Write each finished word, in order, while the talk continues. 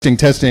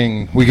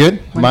Testing. We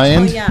good? My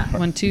end? Oh, yeah.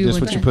 1, 2, Just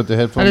 1, what 2. you put the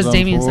headphones How does on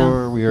Damien for.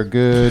 sound? We are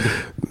good.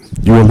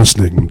 You are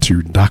listening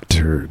to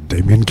Dr.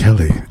 Damien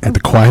Kelly at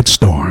the Quiet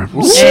Storm.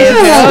 Okay.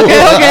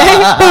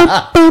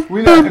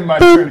 We might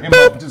turn him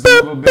up just a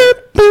little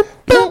bit.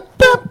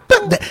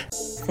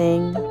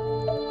 Thing.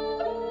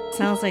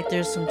 Sounds like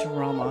there's some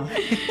drama.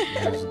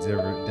 There's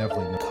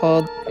definitely not.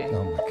 Called.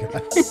 Oh my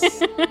God.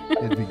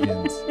 It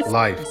begins. I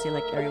Life. see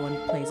like everyone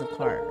plays a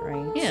part,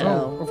 right? Yeah.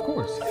 So, Of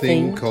course.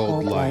 thing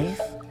called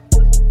life.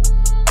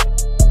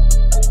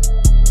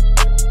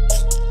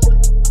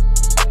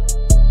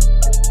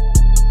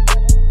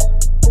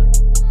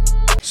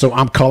 So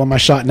I'm calling my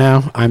shot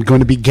now. I'm going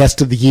to be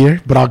guest of the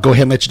year, but I'll go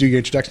ahead and let you do your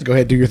introduction. Go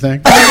ahead, do your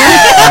thing.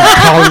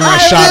 I'm calling my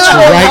shots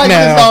right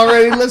now.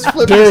 Already. Let's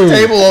flip this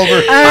table over.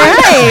 All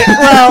right.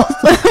 Well,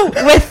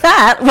 with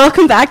that,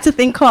 welcome back to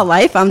Thing Called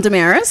Life. I'm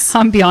Damaris.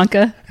 I'm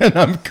Bianca. And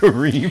I'm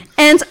Kareem.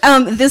 And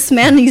this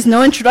man needs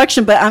no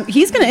introduction, but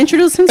he's going to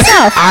introduce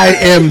himself. I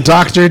am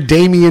Dr.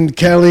 Damien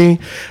Kelly.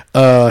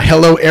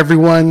 Hello,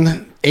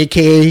 everyone.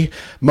 AKA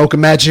Mocha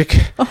Magic,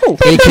 AKA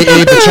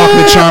the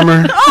Chocolate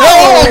Charmer.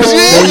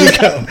 There you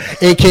go.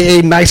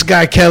 AKA Nice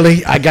Guy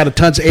Kelly. I got a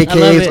tons of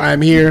AKAs.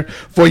 I'm here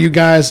for you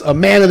guys. A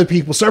man of the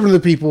people, servant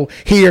of the people.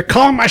 Here,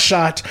 call my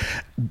shot.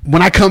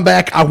 When I come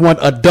back, I want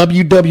a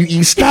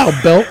WWE style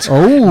belt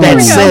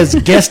that says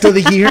guest of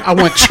the year. I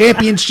want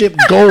championship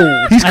gold.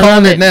 He's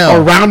calling it now.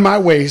 Around my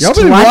waist. Y'all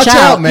better watch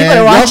out, man. You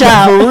better watch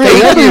out. For real.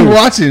 Y'all be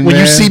watching, When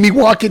man. you see me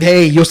walking,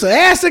 hey, you'll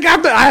say,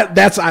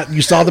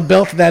 you saw the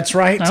belt. That's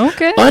right.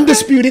 Okay.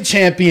 Undisputed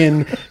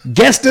champion,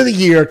 guest of the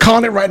year,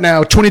 calling it right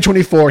now,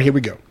 2024. Here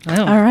we go.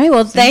 Oh. All right.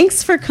 Well,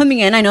 thanks for coming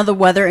in. I know the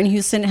weather in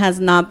Houston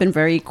has not been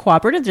very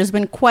cooperative. There's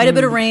been quite a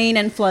bit of rain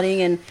and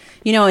flooding. And,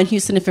 you know, in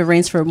Houston, if it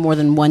rains for more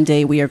than one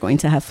day, we are going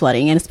to have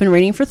flooding. And it's been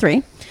raining for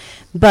 3.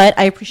 But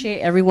I appreciate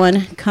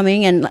everyone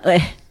coming. And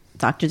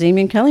Dr.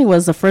 Damien Kelly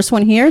was the first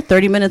one here,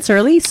 30 minutes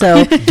early.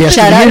 So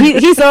shout out.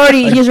 He's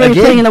already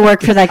putting in the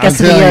work for that guest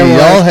of the year award.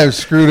 Y'all have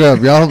screwed up.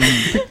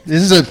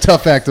 This is a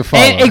tough act to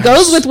follow. It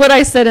goes with what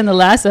I said in the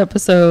last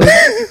episode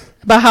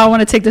about how I want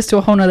to take this to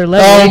a whole nother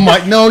level. Oh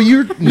my! No,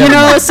 you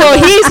know, so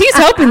he's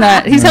helping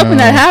that. He's helping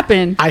that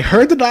happen. I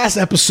heard the last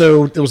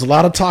episode, there was a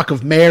lot of talk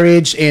of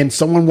marriage and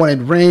someone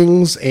wanted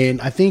rings. And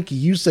I think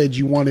you said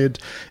you wanted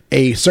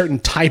a certain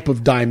type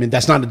of diamond.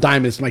 That's not a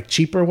diamond. It's like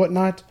cheaper or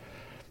whatnot.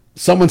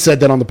 Someone said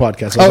that on the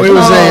podcast. Oh, it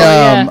was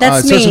yeah.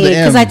 That's starts me with the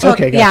M. because I took.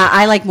 Okay, gotcha. Yeah,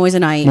 I like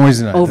moissanite.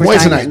 Moissanite. Over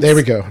Moissanite. diamonds. There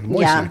we go.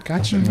 Moissanite. Yeah.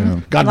 Gotcha.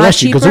 A God lot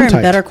bless you. cheaper and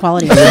Gesundheit. better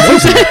quality.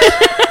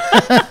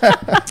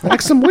 I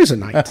like some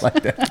moissanite.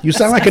 Like that. You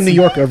sound like a New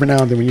Yorker every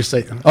now and then when you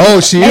say. Oh,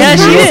 she is. Yeah,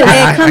 she is.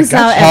 It comes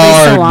out every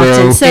hard, so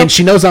often. bro. So And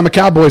she knows I'm a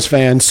Cowboys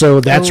fan,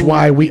 so that's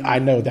why I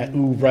know that.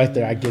 Ooh, right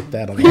there, I get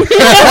that a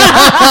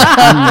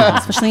lot.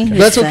 especially in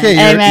That's Houston. okay.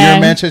 You're a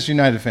Amen. Manchester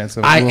United fan,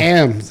 so I we'll-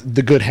 am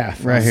the good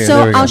half. right here. So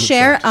there we go. I'll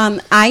share.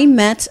 I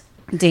met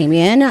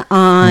Damien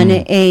on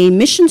a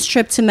missions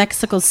trip to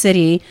Mexico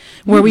City,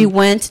 where we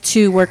went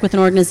to work with an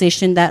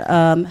organization that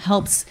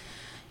helps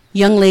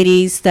young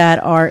ladies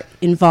that are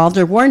involved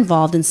or were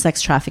involved in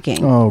sex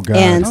trafficking. Oh, God.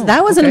 And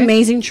that was an okay.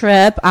 amazing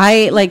trip.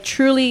 I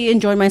truly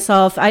enjoyed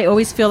myself. I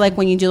always feel like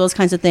when you do those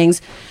kinds of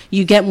things,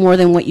 you get more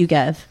than what you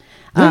give.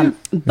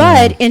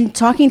 But in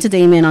talking to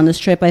Damien on this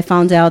trip, I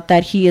found out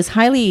that he is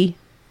heavily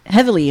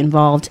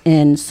involved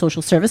in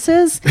social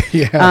services.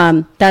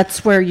 Yeah.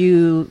 That's what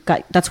you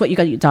got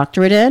your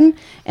doctorate in,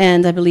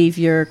 and I believe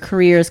your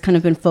career has kind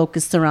of been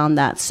focused around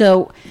that.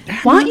 So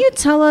why don't you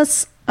tell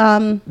us?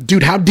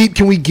 Dude, how deep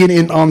can we get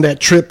in on that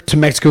trip to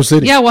Mexico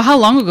City? Yeah, well, how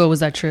long ago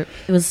was that trip?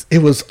 It was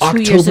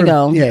 2 years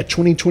ago. Yeah,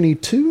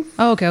 2022.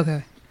 Oh,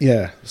 okay.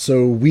 Yeah,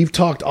 so we've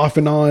talked off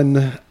and on,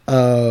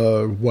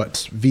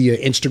 via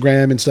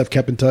Instagram and stuff,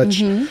 kept in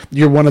touch.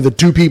 You're one of the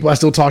 2 people I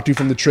still talk to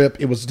from the trip.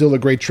 It was still a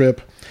great trip.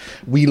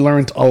 We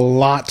learned a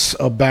lot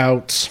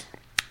about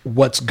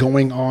what's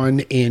going on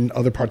in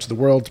other parts of the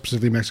world,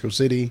 specifically Mexico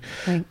City.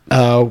 Right.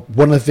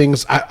 One of the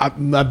things,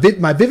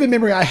 my vivid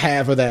memory I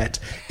have of that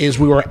is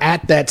we were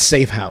at that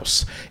safe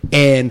house.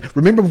 And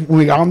remember when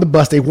we got on the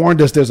bus, they warned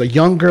us there's a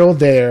young girl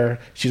there.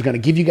 She's going to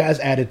give you guys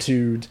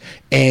attitude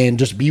and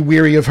just be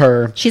weary of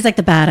her. She's like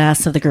the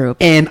badass of the group.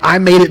 And I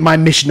made it my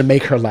mission to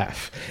make her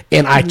laugh.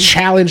 And I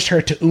challenged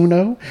her to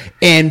Uno.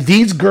 And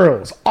these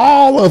girls,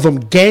 all of them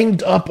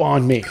ganged up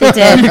on me. They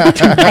did.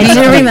 I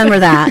do remember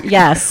that.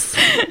 Yes.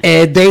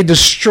 And they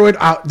destroyed.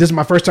 This is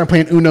my first time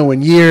playing Uno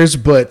in years,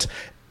 but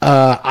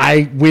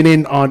I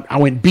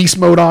went beast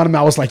mode on them.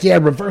 I was like, yeah,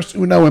 reverse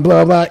Uno and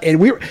blah, blah. And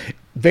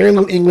very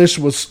little English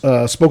was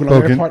spoken on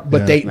their part,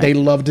 but they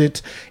loved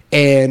it.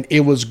 And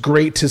it was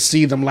great to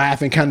see them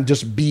laugh and kind of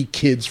just be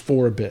kids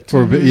for a bit.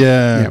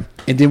 Yeah.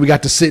 And then we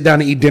got to sit down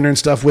and eat dinner and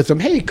stuff with them.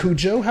 Hey,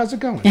 Cujo, how's it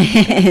going?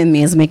 And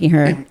Mia's making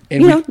her,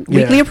 And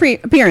weekly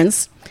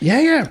appearance.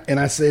 Yeah. And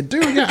I said,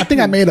 dude, I think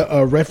I made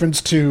a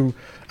reference to,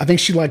 I think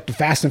she liked the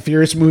Fast and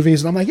Furious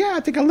movies. And I'm like, yeah, I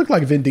think I look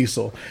like Vin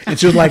Diesel. And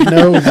she was like,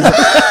 no.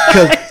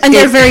 And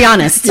they're very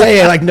honest.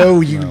 Yeah, like, no,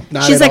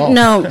 not She's at like, all.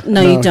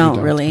 no, you don't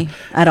really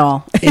at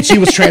all. And she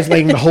was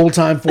translating the whole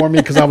time for me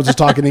because I was just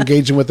talking,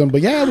 engaging with them.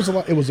 But yeah, it was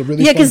a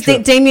really fun because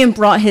trip. Damien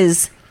brought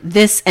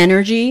this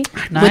energy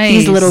with Nice.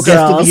 these little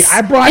girls.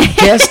 I brought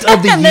guest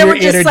of the And they year were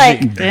just energy.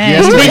 like,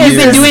 Dang, Who you've is been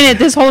this? doing it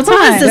this whole who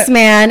is time. this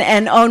man?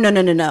 And oh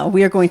no,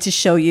 we are going to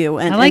show you.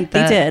 And, I like and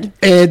that. they did.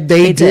 And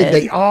they did. did.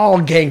 They all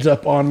ganged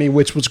up on me,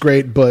 which was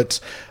great. But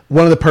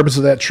one of the purposes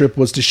of that trip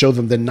was to show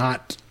them that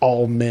not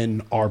all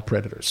men are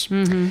predators.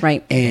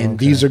 Right. And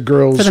these are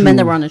girls For the men who-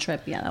 that were on the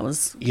trip, that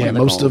was one of the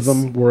most of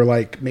goals. them were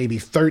like maybe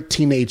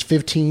 13, age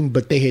 15,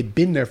 but they had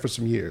been there for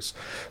some years.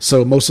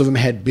 So most of them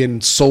had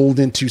been sold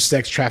into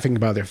sex trafficking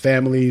by their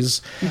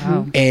families.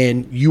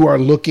 And you are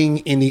looking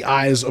in the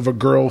eyes of a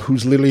girl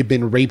who's literally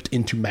been raped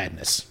into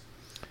madness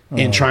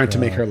and trying to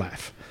make her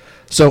laugh.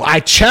 So I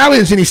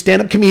challenge any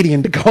stand-up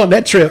comedian to go on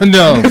that trip.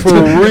 No, for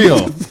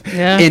real.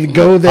 Yeah. And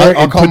go there.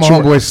 I'll and call put my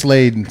your- homeboy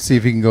Slade and see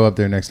if he can go up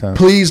there next time.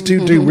 Please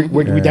do.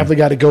 We definitely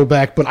got to go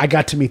back. But I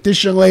got to meet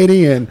this young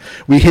lady, and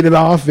we hit it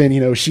off.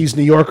 And she's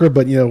New Yorker,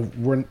 but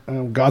we're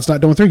God's not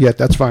done with her yet.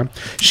 That's fine.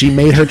 She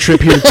made her trip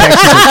here to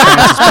Texas as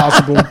fast as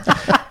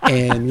possible.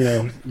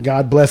 And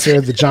God bless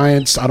her. The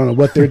Giants. I don't know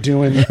what they're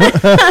doing.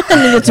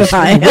 Neither do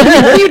I.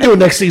 What are you doing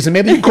next season?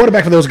 Maybe you're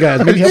quarterback for those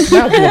guys. Maybe help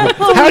them out a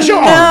little bit. How's your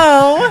arm?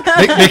 No.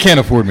 They can't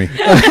afford me.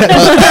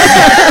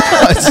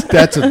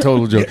 That's a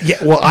total joke.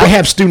 Yeah, well, I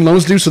have student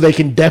loans due, so they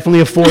can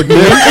definitely afford me.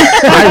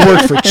 I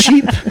work for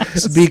cheap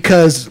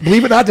because,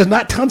 believe it or not, there's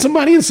not tons of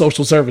money in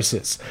social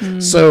services.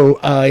 So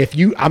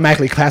I'm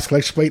actually class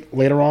collection plate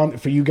later on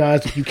for you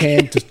guys. If you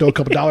can, just throw a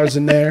couple dollars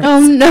in there. Oh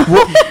no.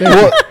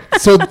 Well,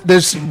 so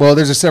there's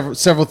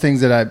several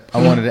things that I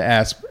wanted to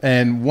ask,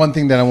 and one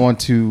thing that I want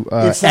to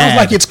It sounds add.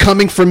 like it's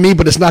coming from me,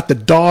 but it's not. The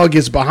dog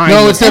is behind.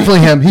 No, me. it's definitely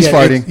him. He's Yeah,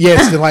 fighting.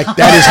 Yes, like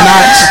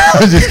that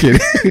I'm just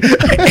kidding. is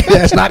not.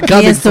 That's not He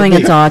coming. is from doing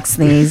me. a dog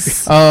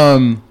sneeze.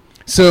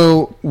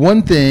 So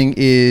one thing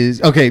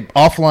is, okay,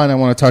 offline I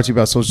want to talk to you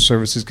about social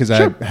services because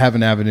I have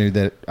an avenue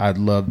that I'd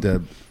love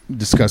to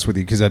discuss with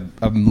you because I'm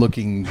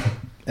looking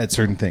at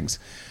certain things.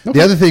 Okay.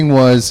 The other thing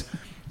was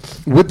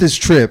with this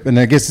trip, and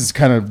I guess it's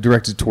kind of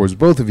directed towards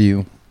both of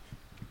you,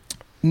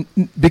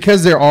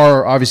 because there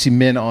are obviously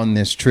men on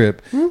this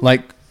trip,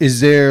 like,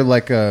 is there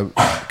like a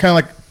kind of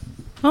like,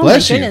 Oh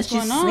bless my you. goodness, she's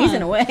What's going on?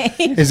 sneezing away.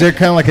 Is there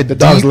kind of like a The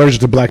dog's deep- allergic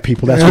to black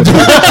people. That's what.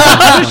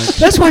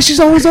 That's why she's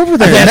always over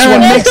there. That's Now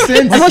what it makes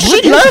sense. Well,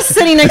 she loves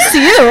sitting next to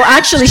you.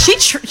 Actually,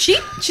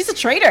 she's a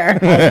traitor.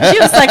 She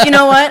was like, you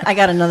know what? I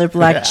got another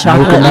black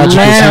chocolate Magic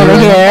man is over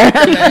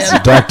here. here.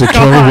 Dr.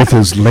 Kelly with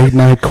his late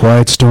night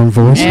quiet storm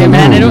voice. Hey,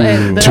 man,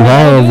 to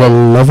all the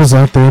lovers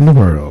out there in the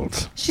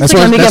world. She's That's like,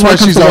 why. let me That's get more why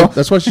she's all. comfortable.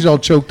 That's why she's all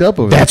choked up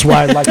over there. That's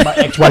why, like my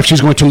ex-wife,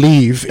 she's going to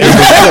leave.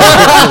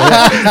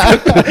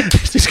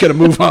 She's going to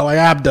move on. Like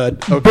I'm done.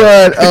 Okay.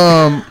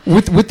 But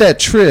with that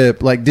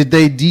trip, like, did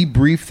they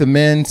debrief the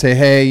men? Say,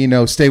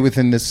 hey, stay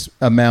within this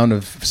amount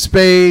of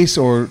space,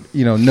 or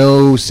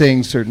no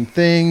saying certain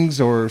things,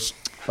 or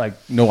like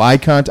no eye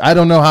contact. I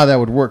don't know how that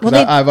would work. 'Cause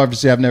Well,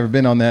 I've never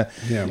been on that.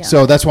 Yeah.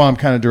 So that's why I'm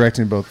kind of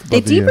directing both. They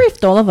both of you.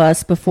 debriefed all of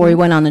us before we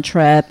went on the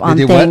trip on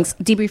did what? things.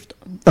 Debriefed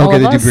all Okay,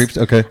 of they us. debriefed.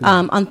 Okay.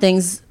 On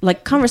things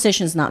like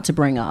conversations not to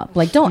bring up.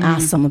 Like, don't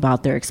ask them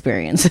about their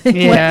experience.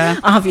 Yeah.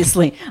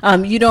 Obviously,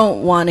 you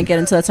don't want to get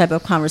into that type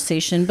of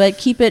conversation, but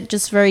keep it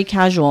just very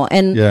casual.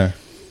 And Yeah.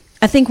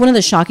 I think one of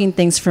the shocking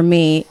things for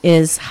me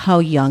is how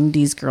young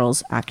these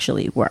girls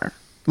actually were.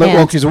 And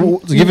Okay, so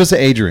give us an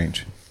age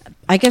range.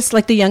 I guess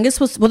like the youngest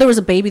was, there was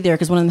a baby there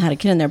because one of them had a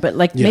kid in there, but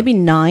like Yeah. maybe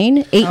 9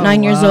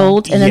 years wow.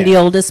 old. And then Yeah. the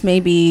oldest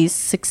maybe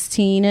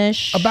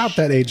 16-ish. About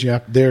that age, yeah.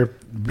 They're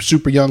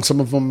super young.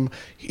 Some of them,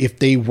 if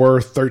they were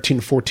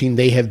 13, 14,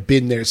 they have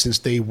been there since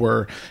they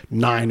were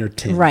 9 or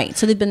 10. Right.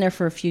 So they've been there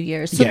for a few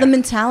years. So Yeah. the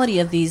mentality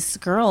of these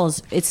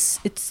girls, it's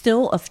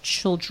still of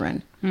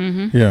children.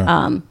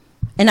 Yeah.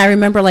 And I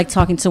remember like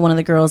talking to one of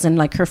the girls, and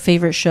like her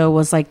favorite show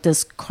was like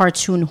this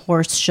cartoon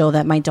horse show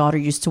that my daughter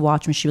used to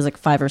watch when she was like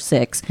 5 or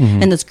 6.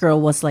 And this girl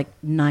was like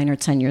 9 or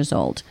 10 years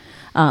old.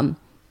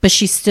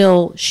 But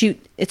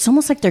it's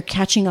almost like they're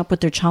catching up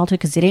with their childhood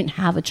because they didn't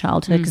have a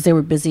childhood because they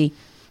were busy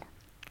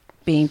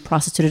being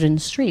prostituted in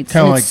the streets.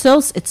 Kinda And like-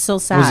 it's so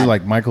sad. Was it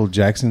like Michael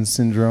Jackson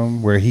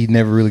syndrome, where he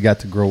never really got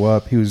to grow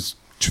up? He was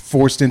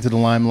forced into the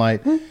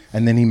limelight,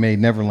 and then he made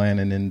Neverland,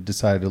 and then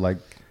decided to like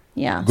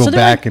yeah. go So they're,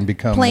 back like, and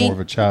become playing- more of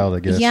a child, I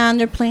guess. Yeah, and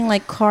they're playing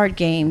like card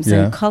games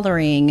Yeah. and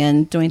coloring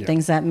and doing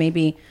things that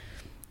maybe,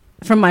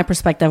 from my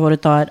perspective, I would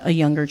have thought a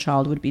younger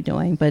child would be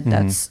doing. But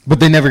that's But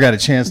they never got a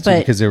chance to but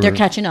because they were they're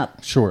catching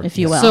up. Sure. if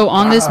you will. So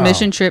on this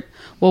mission trip,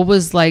 what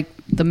was like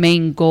the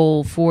main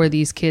goal for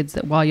these kids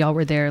that while y'all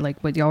were there,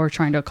 like what y'all were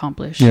trying to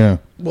accomplish? Yeah.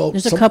 Well,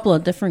 there's a couple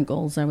of different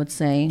goals, I would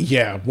say.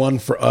 Yeah, one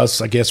for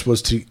us, I guess,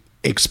 was to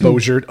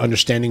exposure,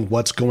 understanding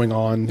what's going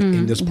on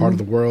in this part of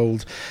the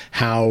world,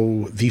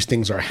 how these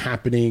things are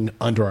happening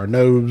under our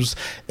nose,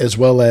 as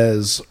well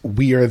as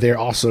we are there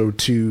also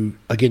to,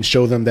 again,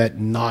 show them that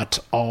not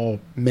all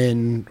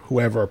men,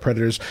 whoever, are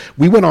predators.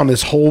 We went on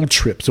this whole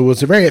trip, so it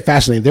was very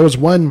fascinating. There was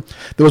one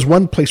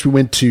place we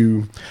went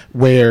to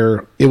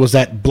where it was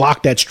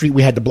that street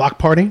we had the block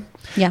party.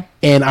 Yeah.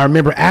 And I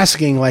remember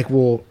asking, like,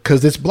 well,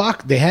 because this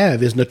block they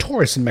have is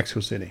notorious in Mexico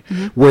City,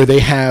 where they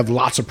have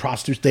lots of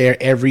prostitutes there.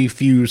 Every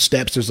few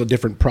steps, there's a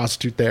different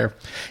prostitute there.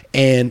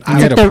 And I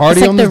had a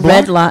party on this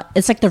block?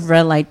 It's like the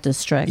red light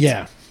district.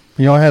 Yeah.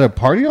 You all had a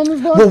party on this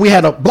block? Well, we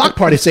had a block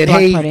party. Said,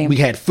 Block party. We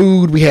had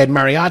food, we had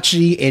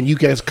mariachi, and you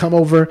guys come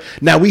over.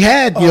 Now, we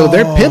had,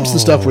 their pimps and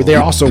stuff were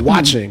there also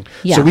watching.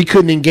 Yeah. So we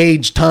couldn't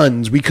engage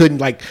tons. We couldn't,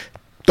 like,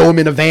 throw them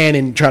in a van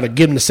and try to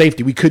get them to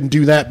safety. We couldn't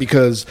do that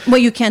because... Well,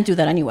 you can't do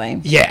that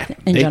anyway. Yeah.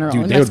 In general.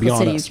 In they would be Mexico on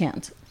City, us. you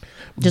can't.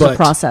 There's a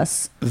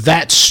process.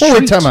 That street... Oh,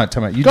 wait, time out.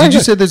 Did you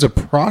say there's a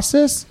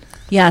process?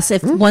 Yes,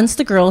 if once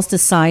the girls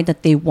decide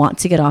that they want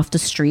to get off the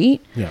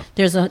street, Yeah.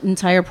 there's an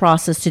entire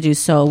process to do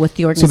so with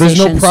the So organization.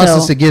 there's no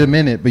process to get them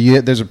in it, but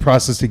there's a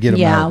process to get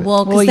them out of it.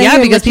 Well, Well, then yeah,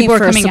 you're because looking people are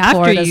for coming after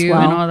support as you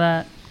well. and all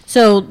that.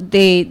 So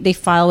they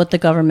file with the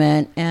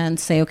government and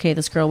say, okay,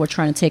 this girl, we're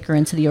trying to take her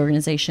into the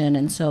organization,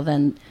 and so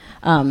then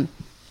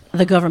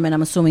the government,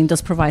 I'm assuming,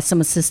 does provide some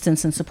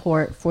assistance and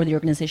support for the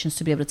organizations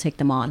to be able to take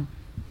them on.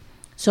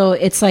 So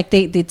it's like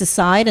they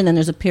decide, and then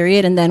there's a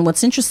period, and then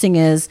what's interesting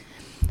is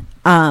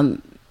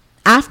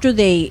after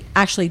they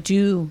actually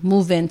do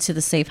move into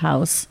the safe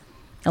house,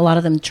 a lot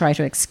of them try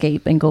to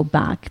escape and go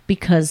back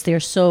because they're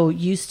so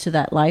used to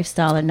that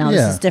lifestyle, and now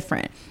this is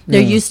different.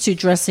 They're used to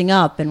dressing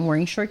up and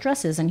wearing short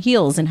dresses and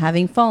heels and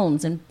having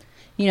phones and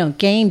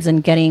games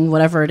and getting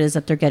whatever it is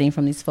that they're getting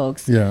from these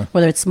folks,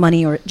 whether it's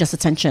money or just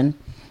attention,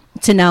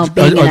 to now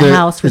being in a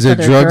house with other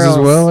other drugs girls.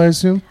 as well, I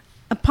assume?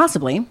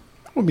 Possibly,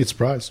 I wouldn't be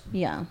surprised.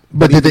 yeah.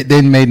 But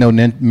they made no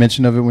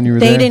mention of it when you were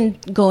They there?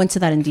 didn't go into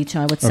that in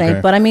detail, I would say.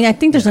 Okay. But I mean, I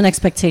think there's an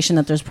expectation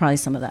that there's probably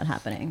some of that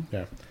happening.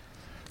 Yeah.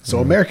 So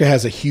America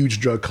has a huge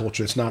drug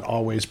culture. It's not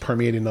always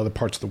permeating in other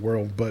parts of the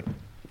world, but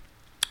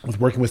with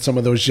working with some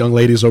of those young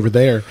ladies over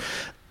there,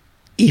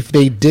 if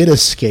they did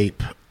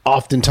escape,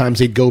 oftentimes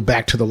they'd go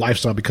back to the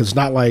lifestyle because it's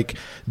not like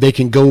they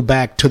can go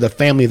back to the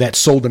family that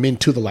sold them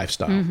into the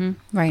lifestyle.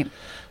 Right.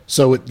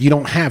 So you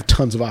don't have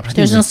tons of opportunities.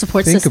 There's no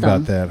support Think system.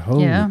 about that.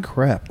 Holy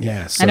crap.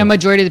 Yeah. So, And a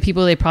majority of the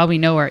people they probably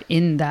know are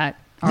in that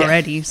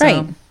already. So.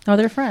 Right. Or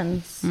they're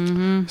friends.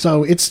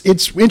 So it's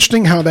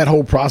interesting how that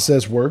whole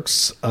process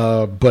works.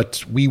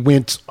 But we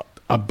went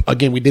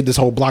again. We did this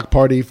whole block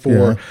party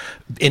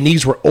and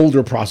these were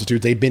older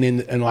prostitutes. They've been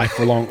in life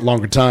for a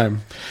longer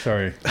time.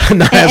 Sorry.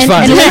 No, that's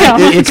fine.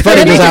 It's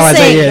funny because how I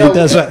say it.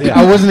 That's right.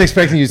 I wasn't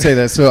expecting you to say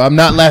that, so I'm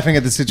not laughing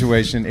at the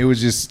situation. It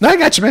was just... No, I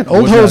got you, man.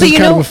 Old Was hoes that- is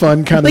kind of a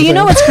fun kind of But you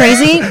know thing. what's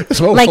crazy?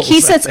 So Like he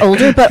old. says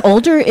older, but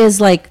older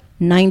is like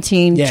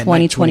 19, Yeah,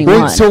 20, 20.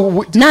 21. Wait,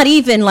 so not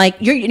even like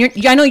you're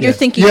I know you're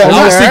thinking Yeah, older.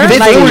 I was thinking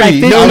like, 40.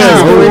 like No,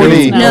 no,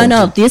 40.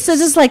 No, this is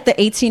just like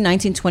the 18,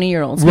 19,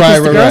 20-year-olds. Right,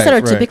 Because the girls that are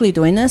right. typically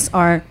doing this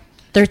are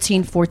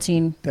 13,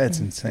 14 That's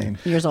insane.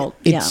 years old.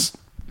 It's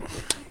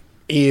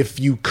if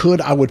you could,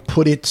 I would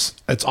put it's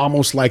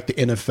almost like the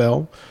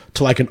NFL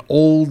to like an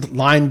old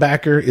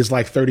linebacker is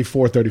like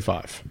 34,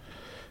 35.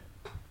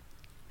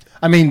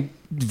 I mean,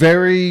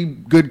 very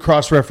good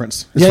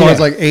cross-reference as Yeah, far yeah. as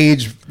like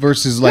age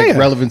versus like Yeah, yeah.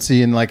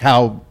 relevancy and like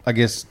how, I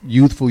guess,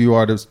 youthful you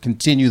are to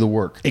continue the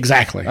work.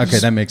 Exactly. Okay,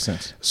 that makes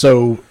sense.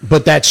 So,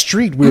 but that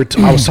street,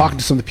 I was talking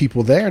to some of the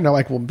people there, and they're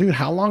like, "Well, dude,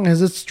 how long has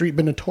this street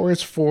been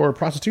notorious for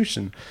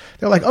prostitution?"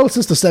 They're like, "Oh,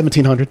 since the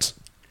 1700s."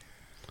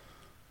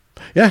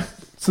 Yeah,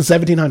 since the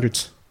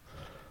 1700s.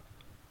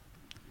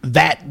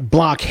 That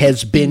block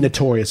has been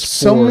notorious.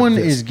 Someone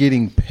for this. is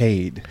getting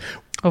paid.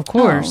 Of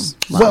course.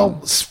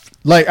 well.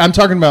 Like, I'm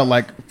talking about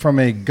like from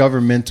a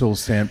governmental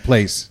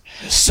place.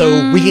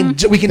 So we can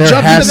There jump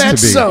into has that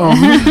to be.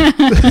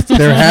 some,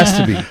 There has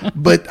to be.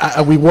 but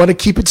we want to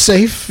keep it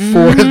safe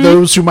for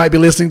those who might be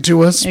listening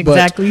to us.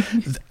 Exactly.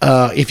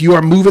 But if you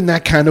are moving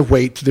that kind of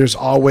weight, there's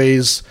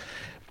always.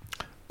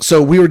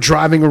 So we were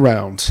driving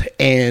around,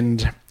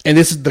 and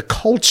this is the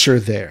culture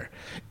there.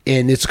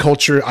 And it's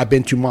culture. I've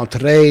been to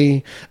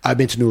Monterrey. I've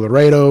been to New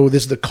Laredo.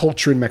 This is the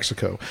culture in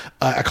Mexico.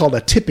 I call it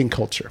a tipping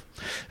culture.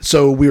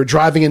 So we were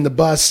driving in the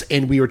bus,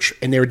 and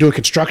and they were doing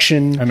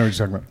construction. I know what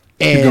you're talking about.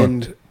 Keep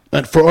going.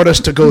 And for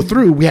us to go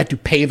through, we had to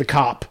pay the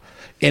cop.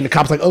 And the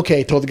cop's like,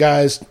 okay, told the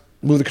guys,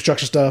 move the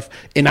construction stuff,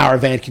 and our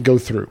van can go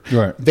through.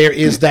 Right. There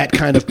is that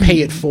kind of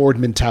pay it forward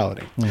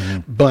mentality.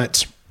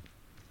 But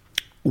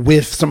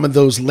with some of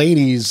those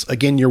ladies,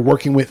 again, you're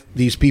working with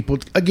these people,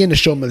 again, to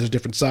show them there's a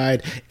different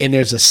side, and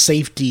there's a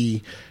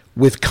safety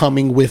with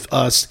coming with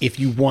us if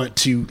you want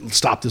to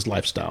stop this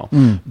lifestyle.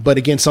 But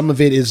again, some of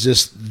it is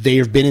just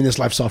they've been in this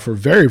lifestyle for a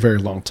very, very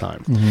long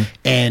time.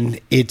 And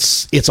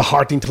it's a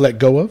hard thing to let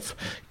go of.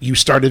 You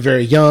started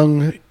very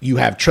young, you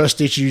have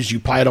trust issues, you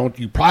probably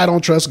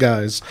don't trust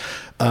guys.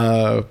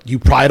 You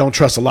probably don't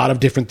trust a lot of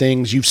different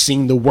things. You've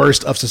seen the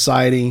worst of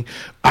society.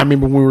 I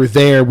remember when we were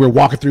there, we were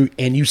walking through,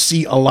 and you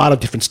see a lot of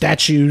different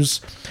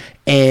statues.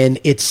 And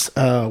it's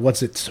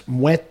it's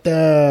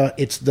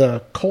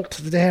the cult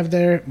that they have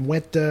there.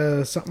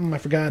 Something I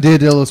forgot. Dia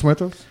de los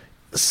Muertos.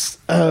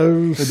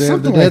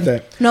 Something like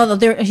that. No,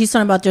 he's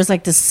talking about there's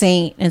like the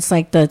saint. It's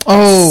like the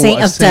Oh,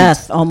 saint a of saint.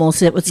 death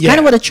almost. It was Yeah. kind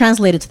of what it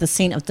translated to the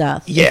saint of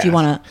death. Yeah. If you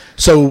want to.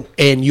 So,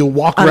 and you'll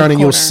walk On a around and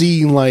you'll corner.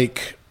 see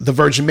like the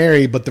Virgin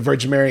Mary, but the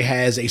Virgin Mary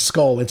has a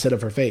skull instead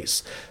of her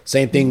face.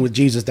 Same thing with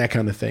Jesus, that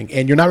kind of thing.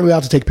 And you're not really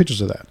allowed to take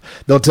pictures of that.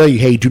 They'll tell you,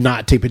 hey, do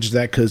not take pictures of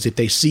that because if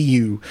they see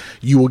you,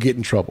 you will get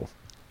in trouble.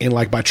 And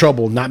like by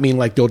trouble, not mean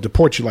like they'll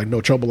deport you, like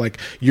no trouble, like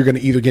you're going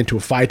to either get into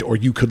a fight or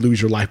you could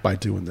lose your life by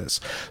doing this.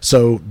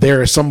 So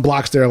there are some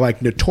blocks that are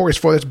like notorious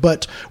for this.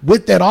 But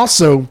with that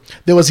also,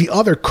 there was the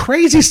other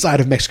crazy side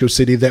of Mexico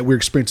City that we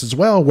experienced as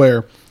well,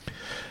 where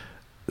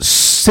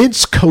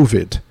since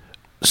COVID,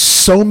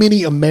 so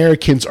many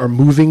Americans are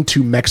moving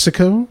to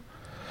Mexico.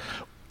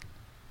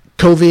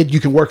 COVID, you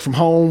can work from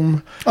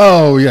home.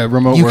 Oh yeah,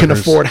 remote. You can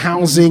workers. afford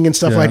housing and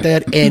stuff Yeah. like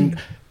that. And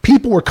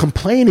people were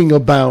complaining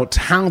about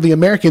how the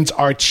Americans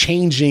are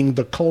changing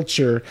the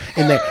culture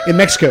in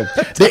Mexico.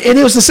 And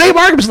it was the same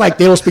arguments, like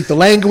they don't speak the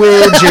language.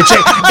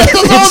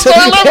 It's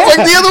like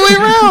the other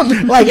way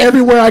around. like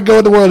everywhere I go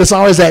in the world, it's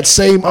always that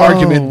same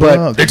argument. But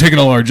wow. They're taking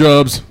all our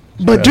jobs.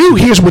 But dude,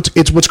 here's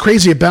what's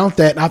crazy about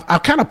that. And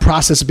I've kind of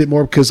processed a bit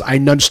more because I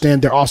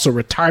understand there are also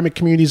retirement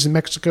communities in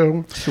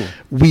Mexico. Sure.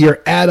 We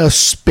are at a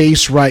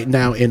space right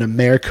now in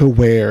America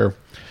where,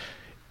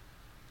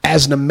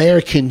 as an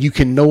American, you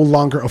can no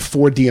longer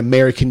afford the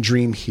American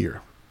dream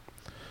here.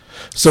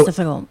 So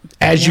difficult.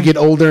 as you get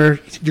older,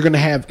 you're going to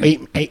have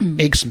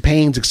aches and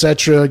pains,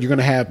 etc. You're going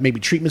to have maybe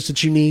treatments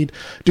that you need.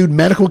 Dude,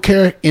 medical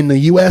care in the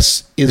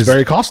U.S. is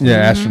very costly. Yeah,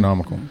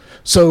 astronomical.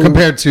 So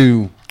Compared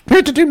to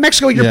dude,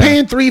 Mexico, you're Yeah.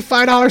 paying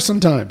 $3-5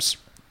 sometimes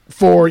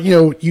for,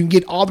 you can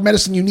get all the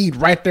medicine you need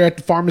right there at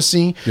the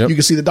pharmacy. Yep. You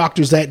can see the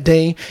doctors that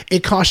day.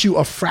 It costs you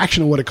a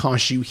fraction of what it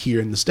costs you here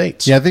in the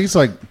States. I think it's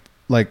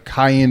like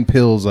high end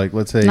pills. Like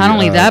let's say Not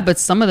only that, but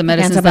some of the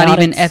medicines not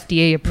even Antibiotics.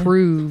 FDA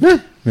approved.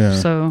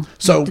 Yeah.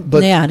 So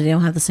But yeah, they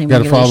don't have the same.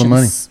 Gotta follow the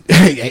money.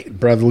 regulations. hey,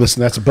 brother,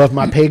 listen, that's above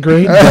my pay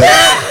grade. But,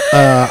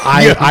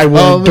 I will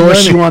follow the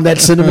endorse money. you on that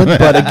sentiment.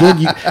 But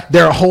again,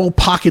 there are whole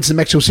pockets in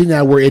Mexico City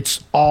now where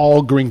it's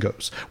all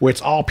gringos, where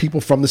it's all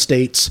people from the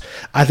States.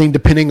 I think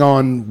depending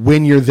on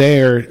when you're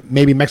there,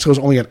 maybe Mexico's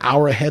only an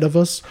hour ahead of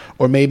us,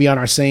 or maybe on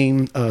our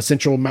same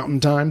central mountain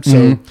time.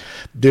 So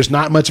there's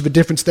not much of a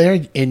difference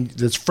there. And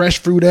there's fresh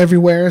fruit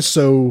everywhere.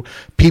 So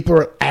people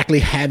are actually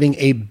having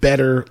a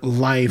better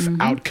life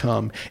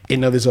outcome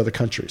in these other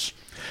countries.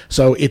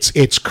 So it's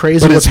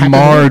crazy. but what's it's happening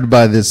there. marred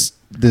by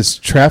this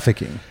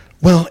trafficking.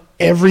 Well,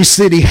 every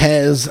city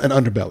has an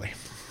underbelly.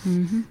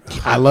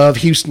 I love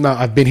Houston.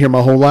 I've been here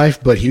my whole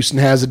life, but Houston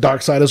has a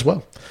dark side as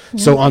well.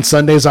 So on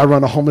Sundays, I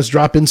run a homeless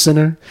drop-in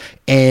center,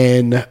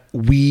 and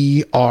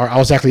I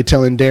was actually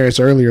telling Darius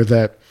earlier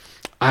that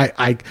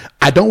I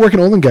don't work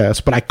in oil and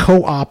gas, but I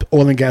co-op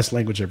oil and gas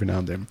language every now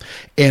and then.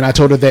 And I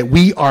told her that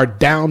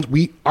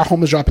our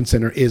homeless drop-in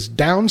center is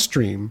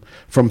downstream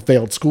from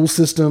failed school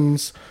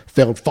systems,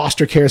 failed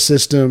foster care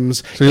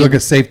systems. So you're like a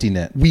safety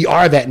net. We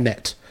are that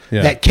net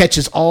that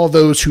catches all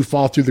those who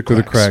fall through the cracks.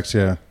 Through the cracks,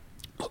 yeah.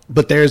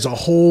 But there's a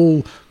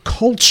whole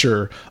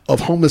culture of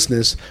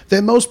homelessness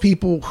that most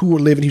people who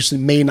live in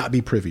Houston may not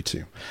be privy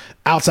to.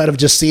 Outside of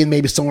just seeing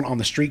maybe someone on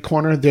the street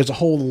corner, there's a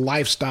whole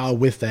lifestyle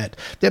with that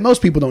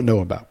most people don't know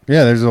about.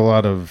 Yeah, there's a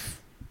lot of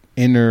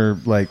inner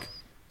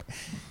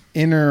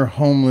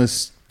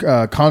homeless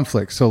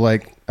conflict. So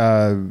like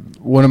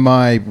one of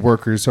my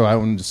workers, so I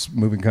own this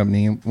moving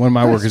company, one of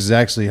my workers is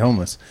actually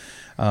homeless.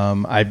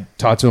 I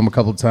talked to him a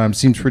couple of times.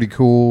 Seems pretty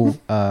cool.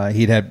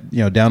 He'd had,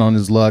 down on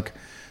his luck.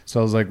 So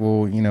I was like,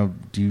 well,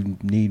 do you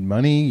need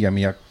money? I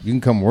mean, you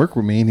can come work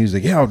with me. And he was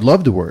like, yeah, I would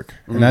love to work.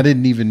 And I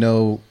didn't even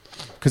know,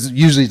 because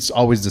usually it's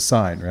always the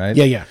sign, right?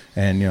 Yeah.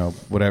 And,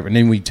 whatever. And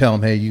then we tell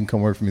them, hey, you can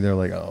come work for me. They're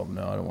like, oh,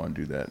 no, I don't want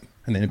to do that.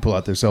 And then they pull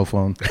out their cell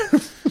phone.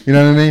 You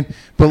know what I mean?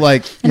 But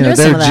like, And there's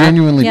there some are of that.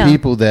 genuinely Yeah.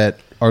 people that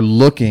are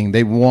looking,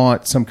 they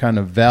want some kind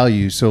of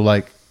value. So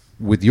like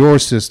with your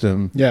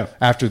system,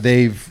 after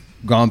they've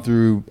gone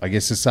through, I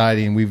guess,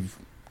 society and we've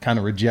kind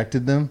of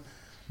rejected them,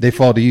 they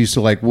fall to you.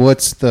 So like,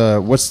 what's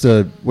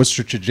the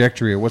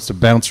trajectory or what's the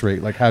bounce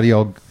rate? Like, how do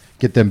y'all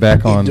get them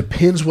back on? It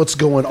depends what's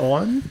going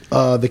on.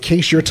 The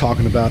case you're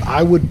talking about,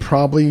 I would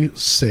probably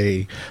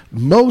say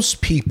most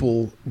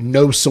people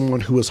know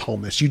someone who is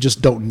homeless. You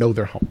just don't know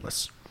they're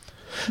homeless.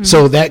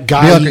 So that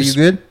guy, Bianca, are you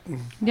good?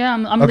 yeah,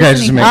 I'm Okay,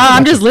 listening. just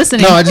I'm just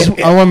listening. No, I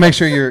want to make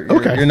sure you're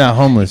not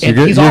homeless. You're And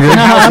good. he's You're off good. the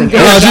house. I'm good.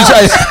 No, I was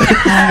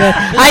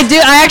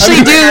just-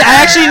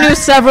 I actually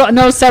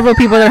know several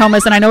people that are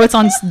homeless, and I know it's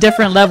on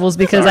different levels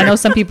because I know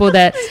some people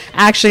that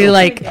actually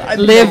live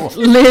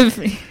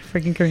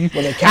freaking Korean.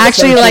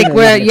 Actually, like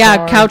where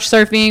couch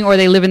surfing, or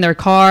they live in their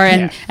car,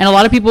 and a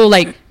lot of people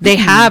like they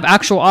have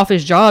actual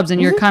office jobs,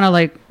 and you're kind of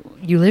like,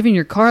 you live in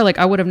your car. Like,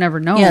 I would have never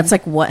known. Yeah, it's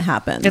like, what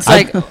happened? It's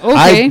like,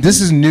 okay.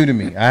 This is new to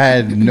me. I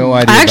had no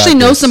idea. I actually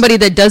know somebody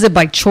that does it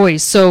by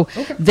choice. So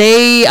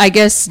they, I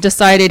guess,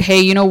 decided,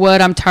 hey, you know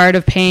what? I'm tired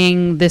of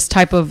paying this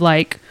type of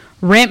like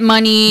rent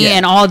money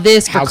and all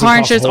this for car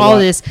insurance, all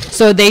this.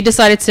 So they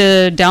decided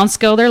to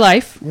downscale their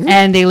life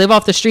and they live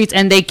off the streets,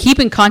 and they keep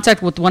in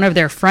contact with one of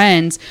their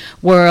friends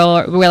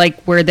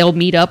where they'll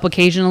meet up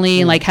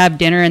occasionally and like have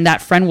dinner, and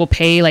that friend will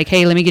pay like,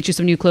 hey, let me get you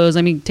some new clothes,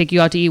 let me take you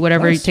out to eat,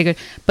 whatever. Nice.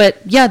 But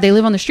yeah, they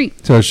live on the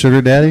street. So a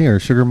sugar daddy or a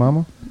sugar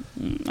mama?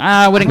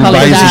 I wouldn't call it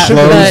buy you that, some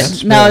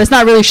clothes? but no, it's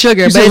not really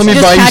sugar. But Let it's me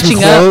just buy you catching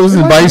some up. clothes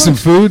and buy you some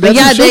food. That's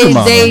a sugar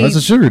mama. That's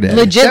a sugar daddy.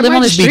 Legit That live might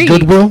on the just be street.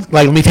 Goodwill.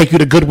 Like, let me take you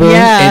to Goodwill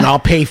and I'll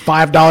pay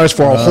 $5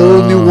 for a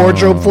whole new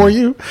wardrobe for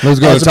you. Let's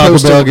go to Taco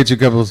Bell, get you a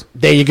couple.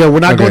 There you go.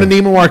 We're not going to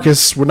Neiman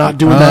Marcus. We're not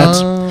doing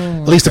that.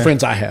 At least the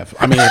friends I have.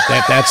 I mean, if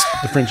that's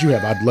the friends you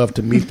have, I'd love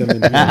to meet them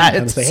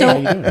and say, hey, how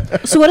you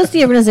doing? So what does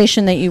the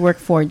organization that you work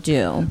for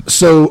do?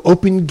 So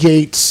Open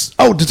Gates.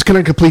 Oh, just going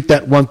to complete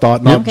that one thought,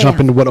 and I'll jump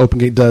into what Open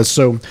Gate does.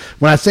 So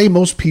when I say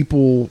most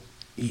people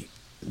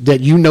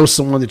that you know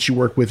someone that you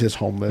work with is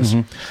homeless,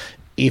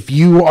 if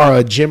you are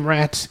a gym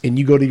rat and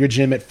you go to your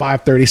gym at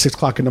 5:30, 6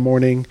 o'clock in the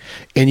morning,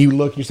 and you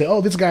look and you say,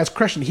 oh, this guy's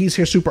crushing, he's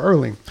here super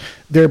early.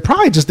 They're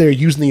probably just there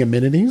using the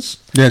amenities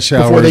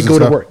before they go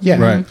to work. Yeah.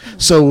 Right.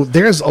 So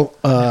there's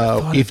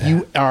if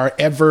you are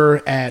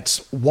ever at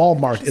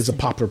Walmart is a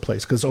popular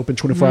place because it's open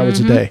 24 hours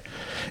a day,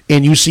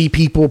 and you see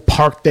people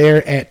parked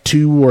there at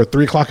 2 or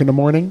 3 o'clock in the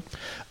morning,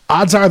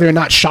 odds are they're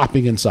not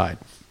shopping inside.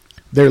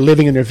 They're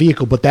living in their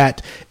vehicle, but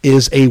that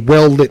is a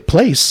well-lit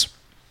place.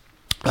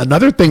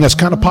 Another thing that's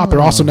kind of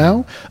popular also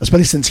now,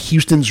 especially since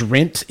Houston's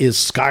rent is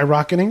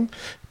skyrocketing,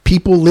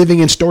 people living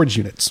in storage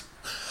units.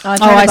 I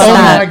saw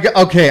that.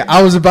 Okay,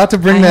 I was about to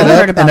bring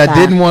that up, and I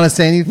didn't want to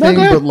say anything,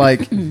 but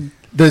like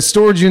the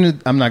storage unit,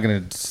 I'm not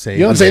going to say.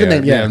 You don't say the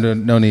name, yeah.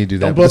 No need to do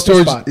that. Don't blow up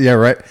the spot. Yeah,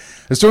 right.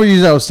 The storage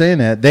unit I was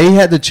saying at, they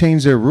had to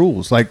change their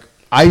rules. Like,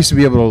 I used to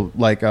be able to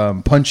like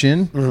punch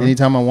in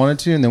anytime I wanted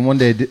to, and then one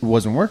day it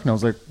wasn't working. I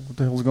was like, "What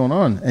the hell's going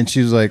on?" And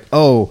she was like,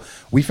 "Oh,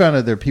 we found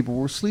out there people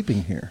were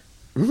sleeping here."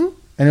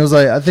 And it was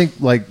like, I think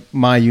like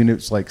my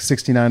unit's like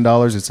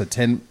 $69. It's a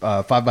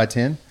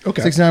 5x10.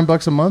 Okay,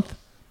 $69 a month.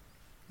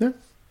 Yeah,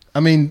 I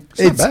mean,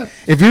 it's not bad.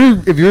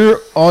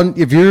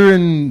 If you're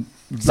in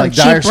like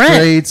dire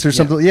straits or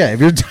something, if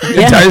you're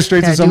in dire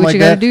straits or something like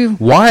that,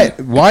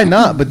 why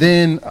not? But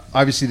then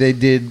obviously they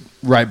did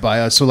right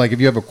by us. So like if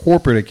you have a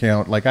corporate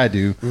account like I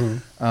do,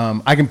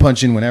 I can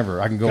punch in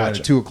whenever. I can go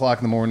at 2 o'clock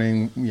in the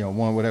morning,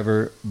 1,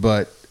 whatever.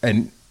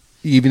 And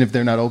even if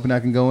they're not open, I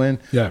can go in.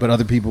 Yeah. But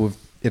other people,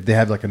 if they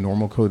have like a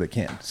normal code, they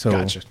can't.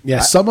 So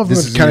some of them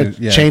have kind of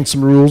changed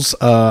some rules.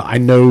 I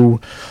know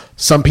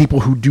some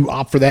people who do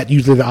opt for that.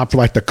 Usually they opt for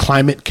like the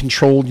climate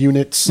controlled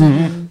units.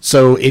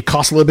 So it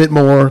costs a little bit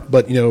more,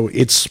 but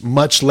it's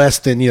much less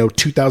than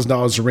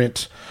 $2,000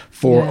 rent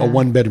for a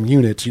 1-bedroom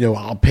unit.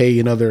 I'll pay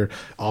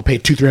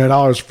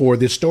 $200-$300 for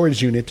this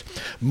storage unit,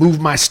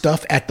 move my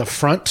stuff at the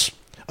front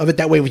of it.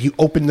 That way when you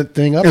open the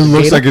thing up, it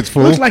looks like it's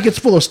full. It looks like it's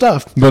full of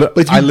stuff. But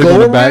if you I live go in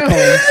the around,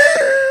 back.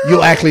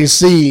 You'll actually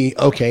see,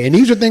 okay, and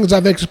these are things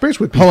I've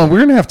experienced with people. Hold on, we're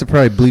going to have to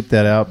probably bleep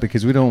that out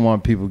because we don't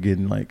want people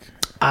getting like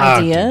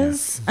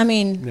ideas. I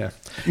mean, no,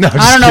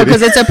 I don't know,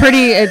 because it's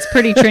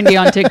pretty trendy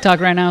on TikTok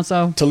right now.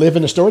 So to live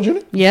in a storage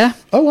unit? Yeah.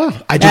 Oh wow,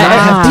 I do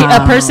not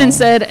have a person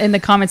said in the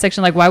comment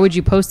section, like, why would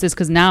you post this?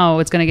 Because now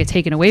it's going to get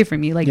taken away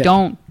from you. Like,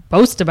 don't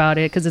boast about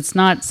it because it's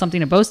not something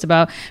to boast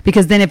about.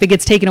 Because then if it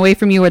gets taken away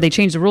from you or they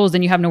change the rules,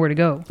 then you have nowhere to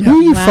go. Who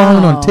are you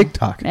following on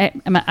TikTok?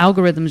 My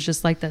algorithm is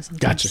just like this.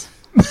 Gotcha.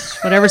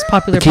 Whatever's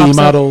popular bikini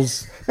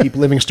models,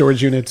 people living in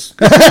storage units.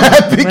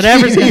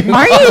 Whatever's are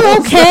you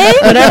okay?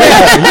 Whatever.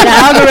 The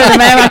algorithm,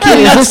 man.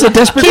 Is this a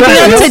desperate keeping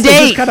up to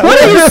date.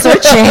 What are you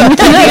searching?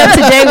 Keeping up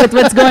to date with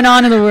what's going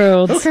on in the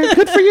world. Okay,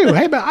 good for you.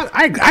 Hey, man,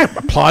 I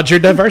applaud your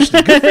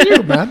diversity. Good for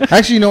you, man.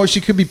 Actually, you know what? She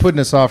could be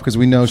putting us off because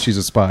we know she's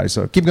a spy.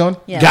 So keep going.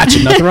 Yeah.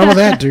 Gotcha. Nothing wrong with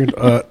that, dude.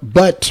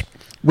 But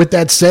with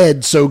that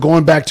said, so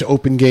going back to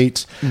Open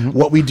Gate,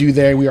 what we do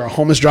there, we are a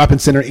homeless drop-in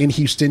center in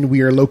Houston. We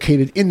are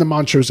located in the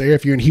Montrose area.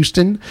 If you're in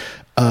Houston,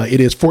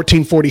 it is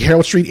 1440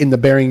 Harold Street in the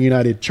Bearing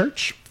United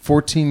Church.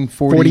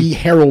 1440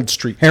 Harold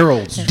Street.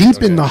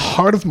 Deep in the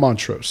heart of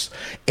Montrose.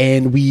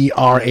 And we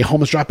are a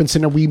homeless drop-in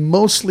center. We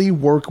mostly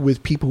work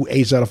with people who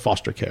age out of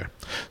foster care.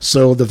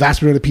 So the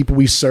vast majority of the people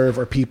we serve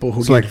are people who...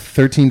 It's like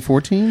 13,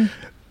 14?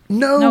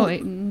 No,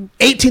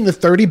 18 to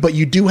 30, but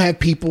you do have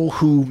people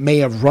who may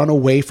have run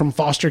away from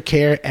foster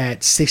care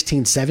at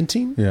 16,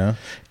 17. Yeah.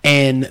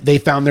 And they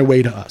found their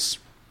way to us.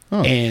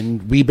 Oh.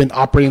 And we've been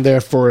operating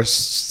there for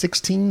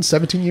 16,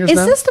 17 years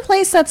now. Is this the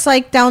place that's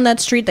like down that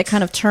street that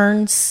kind of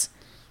turns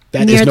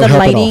that near no the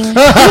lighting?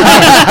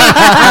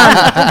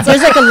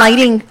 There's like a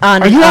lighting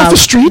on Are you off the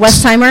streets?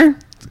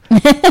 Westheimer?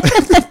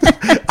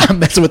 I'm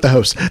messing with the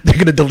host. They're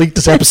going to delete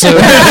this episode.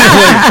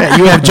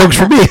 You have jokes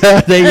for me.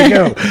 There you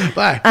go.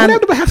 Bye. I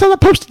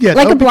haven't posted yet.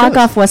 Like a block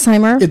off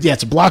Westheimer?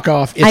 It's a block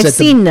off. I've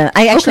seen that.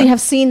 I actually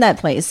have seen that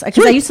place.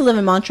 Because I used to live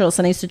in Montrose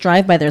and I used to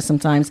drive by there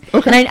sometimes.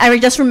 Okay. And I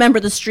just remember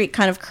the street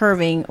kind of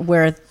curving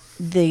where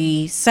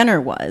the center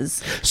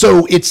was.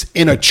 So it's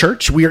in a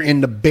church. We're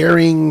in the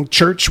Bearing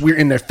Church. We're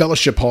in their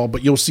fellowship hall,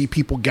 but you'll see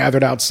people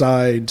gathered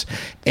outside,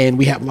 and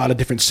we have a lot of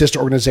different sister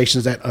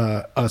organizations that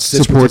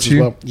assist support with us you.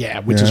 as well. Yeah,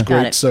 which is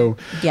great. So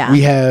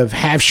we have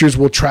Havshires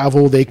will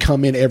travel. They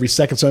come in every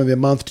second Sunday of the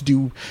month to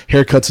do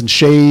haircuts and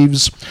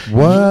shaves.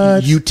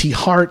 What? UT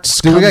Hearts.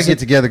 Dude, we got to get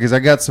together because I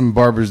got some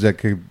barbers that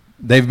could.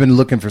 They've been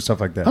looking for stuff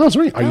like that. Oh,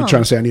 sweet. Are you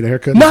trying to say I need a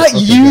haircut? Not Okay,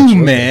 you, gotcha.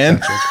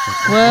 man.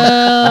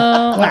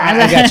 Well,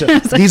 I got you.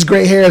 These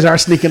gray hairs are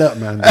sneaking up,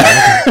 man.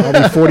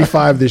 I'll be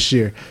 45 this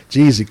year.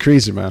 Jeezy,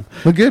 crazy, man.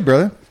 Look good,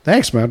 brother.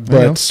 Thanks, man.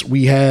 But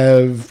we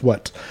have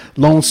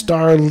Lone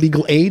Star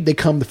Legal Aid. They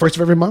come the first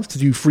of every month to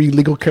do free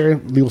legal care,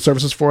 legal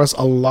services for us.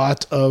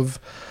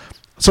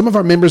 Some of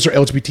our members are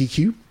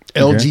LGBTQ,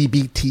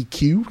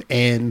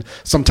 and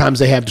sometimes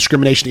they have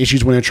discrimination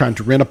issues when they're trying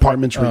to rent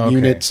apartments, rent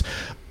units.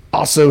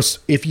 Also,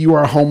 if you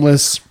are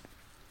homeless,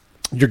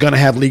 you're going to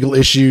have legal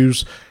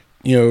issues.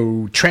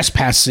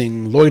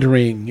 Trespassing,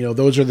 loitering.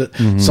 Those are the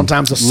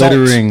sometimes assault.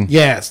 Littering.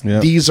 Yes,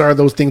 these are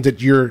those things that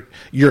you're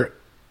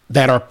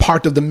that are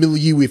part of the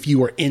milieu if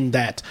you are in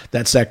that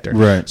sector.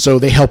 Right. So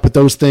they help with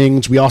those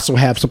things. We also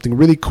have something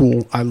really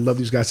cool. I love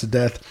these guys to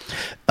death.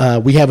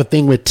 We have a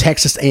thing with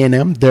Texas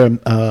A&M, their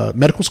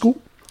medical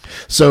school.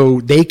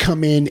 So they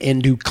come in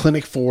and do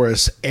clinic for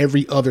us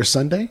every other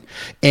Sunday,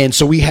 and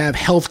so we have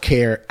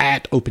healthcare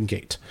at Open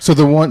Gate. So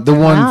the one in the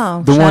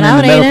Shout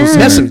medical out,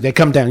 center. Yes, they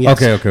come down.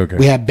 Yes. Okay.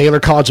 We have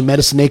Baylor College of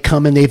Medicine. They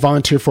come in. They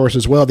volunteer for us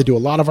as well. They do a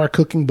lot of our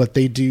cooking, but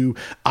they do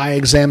eye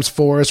exams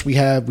for us. We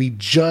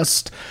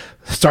just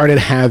started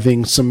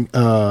having some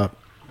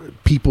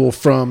people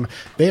from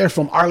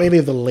Our Lady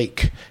of the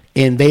Lake.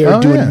 And they are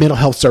doing mental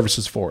health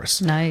services for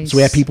us. Nice. So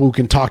we have people who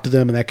can talk to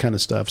them and that kind of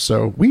stuff.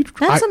 So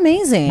That's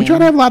amazing. We try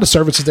to have a lot of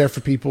services there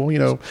for people.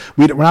 We're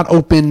not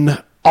open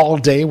all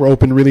day. We're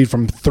open really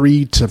from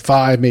 3 to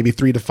 5, maybe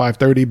 3 to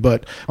 5:30.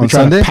 But on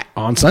Sunday?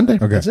 On Sunday.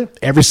 Okay. That's it.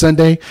 Every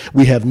Sunday.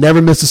 We have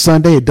never missed a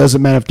Sunday. It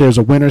doesn't matter if there's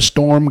a winter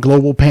storm,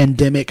 global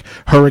pandemic,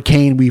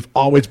 hurricane. We've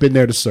always been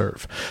there to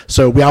serve.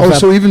 So we also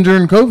so even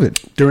during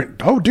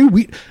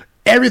COVID?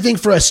 Everything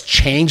for us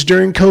changed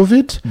during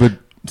COVID. But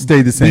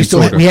stayed the same.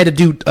 We had to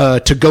do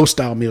to-go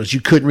style meals.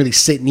 You couldn't really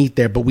sit and eat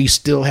there, but we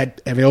still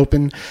had everything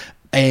open.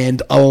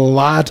 And a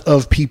lot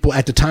of people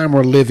at the time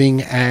were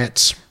living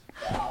at,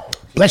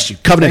 bless you,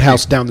 Covenant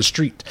House down the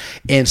street.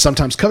 And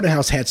sometimes Covenant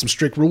House had some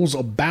strict rules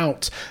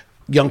about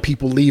young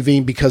people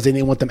leaving because they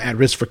didn't want them at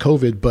risk for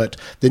COVID, but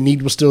the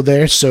need was still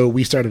there. So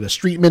we started a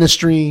street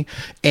ministry,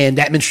 and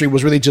that ministry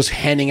was really just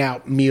handing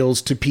out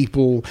meals to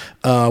people.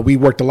 We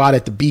worked a lot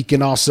at the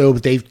Beacon also,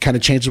 but they've kind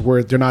of changed the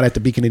word. They're not at the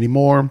Beacon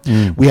anymore.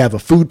 We have a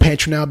food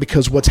pantry now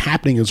because what's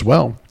happening as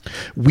well,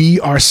 we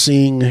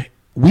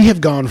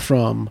have gone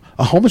from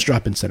a homeless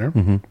drop-in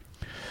center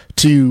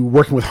to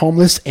working with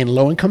homeless and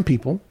low-income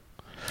people.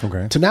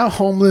 Okay. To now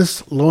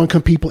homeless,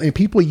 low-income people, and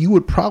people you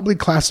would probably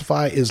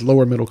classify as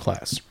lower middle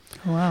class.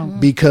 Wow.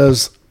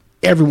 Because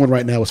everyone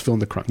right now is feeling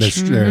the crunch.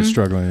 They're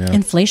struggling, yeah.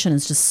 Inflation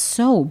is just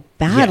so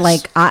bad. Yes.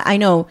 Like, I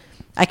know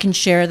I can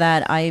share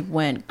that I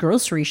went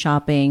grocery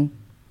shopping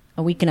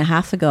a week and a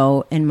half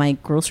ago, and my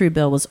grocery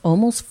bill was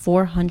almost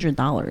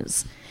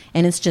 $400.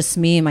 And it's just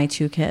me and my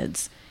 2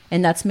 kids.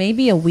 And that's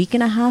maybe a week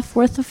and a half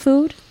worth of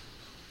food,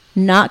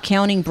 not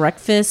counting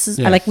breakfast.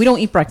 Yeah. Like, we don't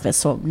eat breakfast,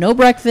 so no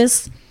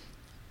breakfast.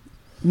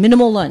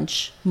 Minimal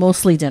lunch,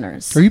 mostly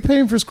dinners. Are you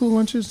paying for school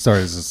lunches?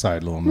 Sorry, as a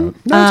side little note.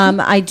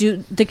 I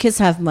do. The kids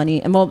have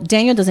money. And well,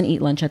 Daniel doesn't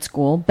eat lunch at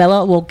school.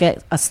 Bella will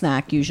get a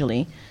snack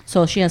usually,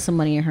 so she has some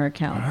money in her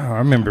account. I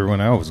remember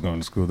when I was going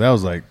to school. That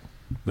was like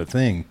the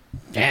thing.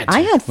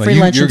 I had free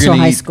lunch until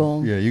high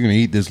school. Yeah, you're gonna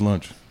eat this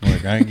lunch.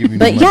 Like, I ain't giving you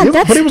But no yeah, money.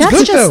 that's But it was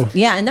good, just though.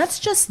 yeah, and that's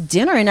just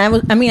dinner. And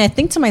I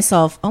think to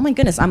myself, oh my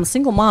goodness, I'm a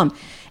single mom,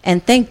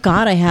 and thank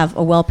God I have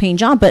a well-paying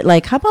job. But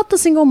like, how about the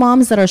single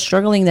moms that are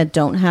struggling that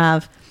don't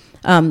have,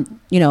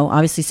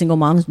 obviously single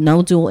moms,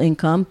 no dual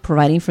income,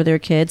 providing for their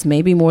kids,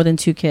 maybe more than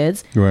 2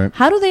 kids. Right.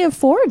 How do they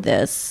afford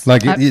this?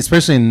 Like,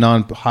 especially in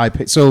non-high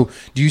pay. So,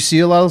 do you see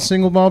a lot of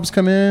single moms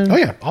come in? Oh,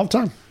 yeah, all the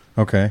time.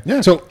 Okay. Yeah.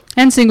 So,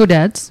 And single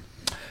dads.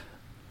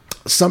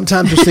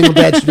 Sometimes the single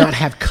dads do not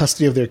have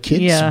custody of their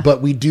kids, Yeah.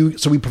 but we do.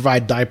 So we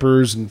provide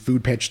diapers and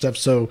food pantry stuff.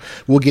 So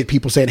we'll get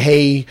people saying,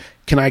 hey,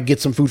 can I get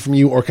some food from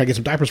you, or can I get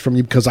some diapers from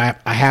you, because I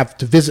have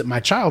to visit my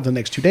child the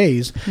next 2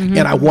 days, and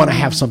I want to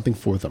have something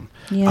for them.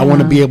 I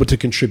want to be able to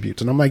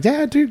contribute. And I'm like,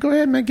 yeah, dude, go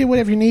ahead, man, get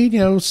whatever you need.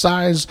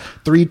 Size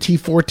 3T,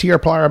 4T are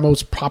probably our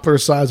most popular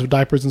size of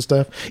diapers and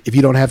stuff. If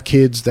you don't have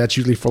kids, that's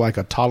usually for like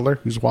a toddler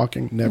who's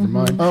walking. Never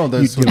mind. oh,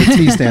 that's what the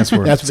T stands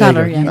for. That's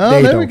Toddler, there you go. yeah.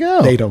 Oh, there we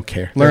go. They don't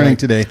care. Learning They're like,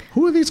 today.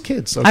 Who are these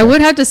kids? Okay. I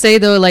would have to say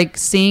though, like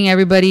seeing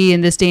everybody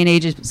in this day and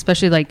age,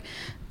 especially like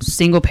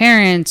single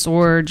parents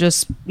or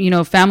just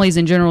families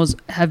in general,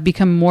 have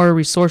become more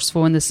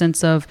resourceful in the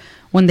sense of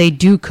when they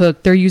do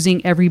cook, they're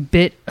using every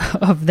bit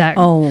of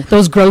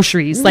those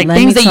groceries, like Let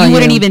things me that tell you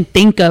wouldn't you. even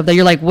think of, that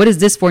you're like, what is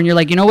this for? And you're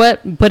like, you know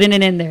what, putting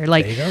it in there,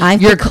 like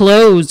your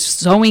clothes,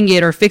 sewing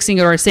it or fixing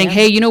it, or saying,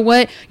 hey, you know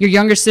what, your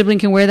younger sibling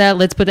can wear that,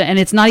 let's put that. And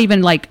it's not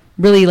even like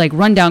really like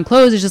rundown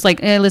clothes. It's just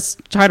like, let's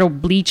try to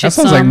bleach that it.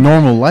 Sounds like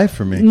normal life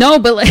for me. No,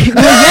 but like,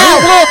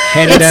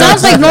 it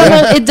sounds like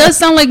normal. It does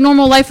sound like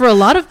normal life for a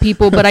lot of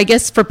people, but I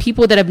guess for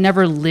people that have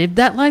never lived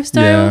that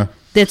lifestyle,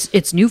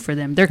 it's new for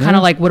them. They're kind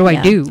of like, what do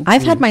I do?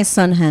 I've had my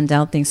son hand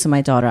out things to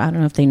my daughter. I don't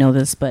know if they know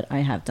this, but I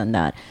have done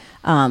that.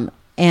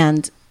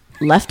 And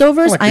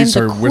leftovers, I am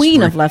the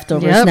queen of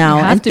leftovers now.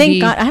 And thank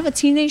God, I have a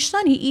teenage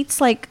son. He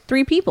eats like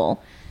 3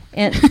 people.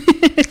 And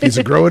he's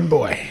a growing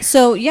boy.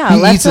 So yeah,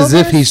 he eats as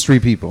if he's 3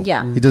 people.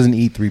 Yeah, he doesn't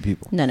eat 3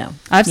 people. No.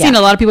 I've seen a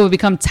lot of people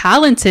become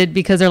talented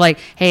because they're like,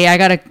 hey, I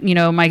gotta,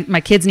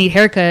 my kids need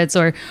haircuts,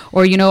 or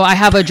I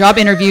have a job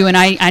interview and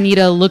I need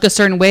to look a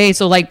certain way.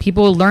 So like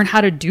people learn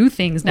how to do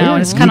things now,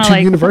 and it's kind of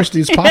like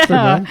university is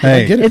popular. Man.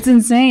 Hey, I get it. It's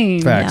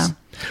insane. Facts. Yeah.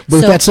 But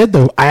with that said,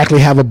 though, I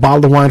actually have a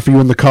bottle of wine for you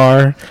in the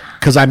car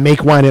because I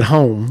make wine at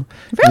home.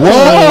 Really?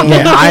 Whoa!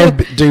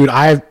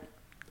 Yeah,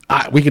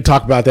 we could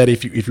talk about that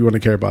if you want to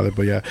care about it,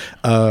 but yeah,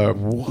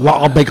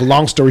 I'll make a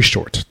long story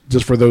short,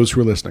 just for those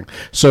who are listening.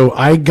 So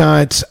I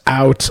got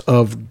out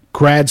of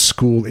grad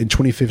school in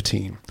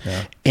 2015,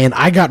 and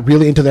I got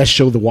really into that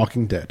show, The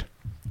Walking Dead.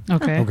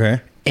 Okay.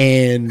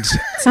 And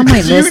it's on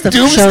my list of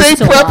shows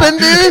to prepping,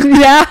 watch. dude.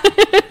 Yeah,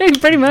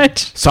 pretty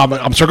much. So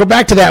I'm circling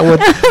back to that one,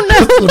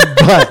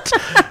 but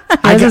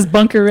I got his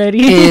bunker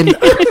ready, and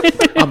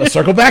I'm gonna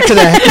circle back to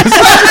that.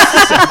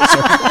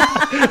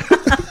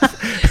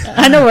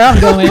 I know where I'm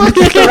going,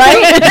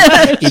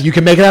 right? You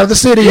can make it out of the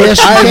city. Yes,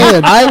 you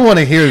can. I want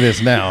to hear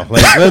this now.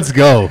 Like, let's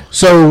go.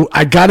 So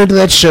I got into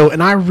that show,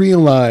 and I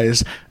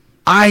realized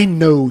I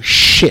know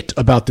shit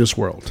about this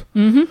world.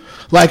 Mm-hmm.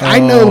 Like, I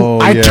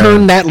know I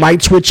turn that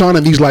light switch on,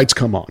 and these lights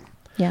come on.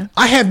 Yeah.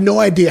 I have no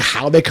idea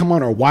how they come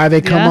on or why they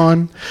come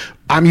on.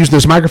 I'm using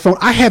this microphone.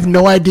 I have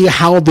no idea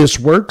how this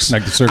works.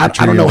 Like the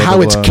circuitry, I don't know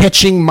how it's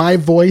catching my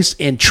voice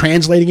and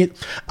translating it.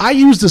 I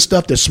use the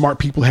stuff that smart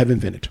people have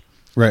invented,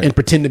 and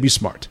pretend to be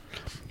smart.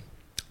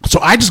 So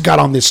I just got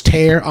on this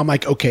tear. I'm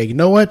like, okay, you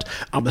know what?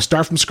 I'm going to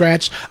start from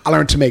scratch. I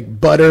learned to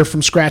make butter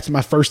from scratch,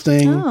 my first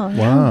thing. Oh,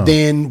 wow.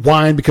 Then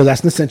wine, because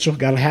that's an essential.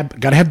 Gotta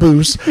have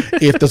booze.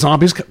 If the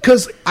zombies,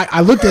 because I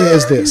looked at it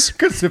as this.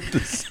 Because if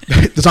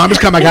the zombies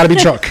come, I got to be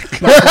drunk.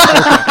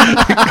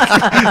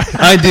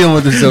 I deal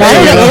with this. Now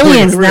the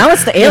aliens. Now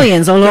it's the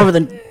aliens all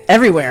over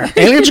everywhere.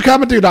 Aliens are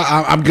coming, dude.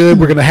 I'm good.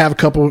 We're gonna have a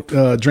couple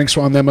drinks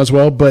on them as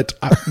well. But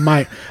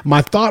my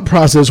thought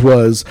process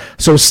was,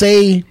 so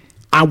say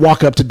I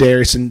walk up to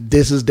Darius, and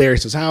this is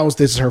Darius's house.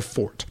 This is her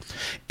fort,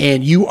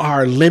 and you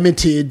are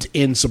limited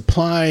in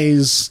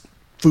supplies,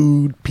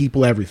 food,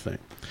 people, everything.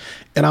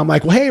 And I'm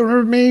like, well, hey,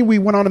 remember me? We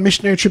went on a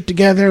missionary trip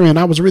together, and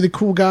I was a really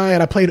cool guy,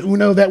 and I played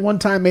Uno that one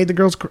time, made the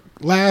girls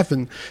laugh,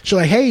 and she's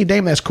like, hey,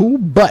 Damien, that's cool,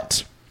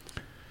 but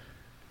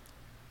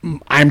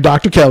I'm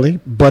Dr. Kelly,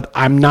 but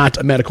I'm not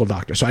a medical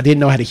doctor, so I didn't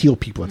know how to heal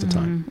people at the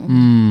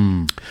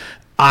time.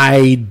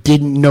 I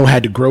didn't know how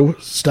to grow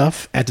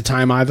stuff at the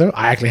time either.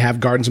 I actually have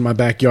gardens in my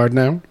backyard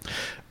now.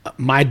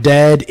 My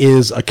dad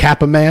is a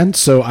Kappa man,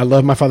 so I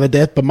love my father to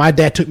death, but my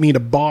dad took me to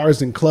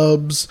bars and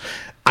clubs.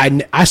 I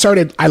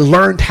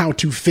learned how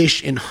to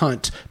fish and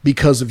hunt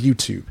because of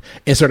YouTube,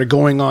 and started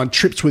going on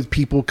trips with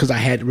people because I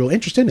had real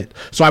interest in it.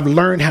 So I've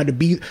learned how to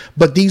be,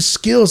 but these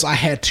skills I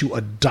had to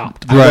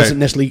adopt.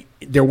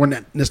 There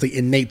weren't necessarily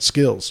innate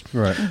skills.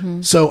 Right.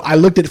 Mm-hmm. So I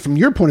looked at it from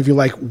your point of view,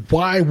 like,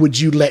 why would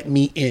you let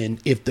me in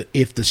if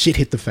the shit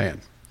hit the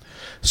fan?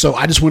 So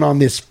I just went on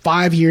this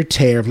 5-year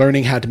tear of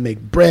learning how to make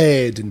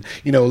bread and,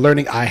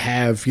 learning. I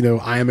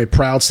am a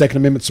proud Second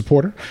Amendment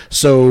supporter.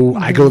 So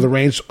I go to the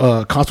range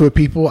constantly with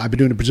people. I've been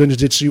doing the Brazilian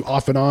Jiu-Jitsu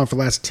off and on for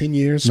the last 10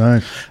 years.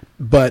 Nice.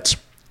 But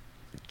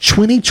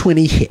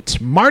 2020 hit.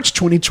 March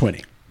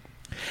 2020.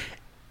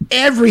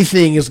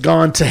 Everything has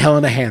gone to hell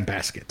in a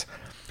handbasket.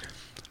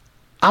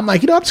 I'm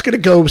like, I'm just going to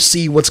go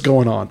see what's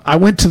going on. I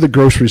went to the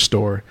grocery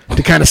store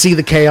to kind of see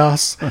the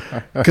chaos.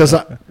 Because,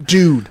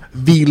 dude,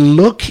 the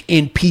look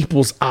in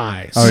people's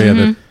eyes. Oh, yeah,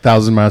 the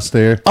 1,000-mile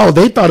stare. Oh,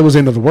 they thought it was the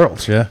end of the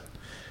world. Yeah.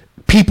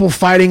 People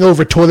fighting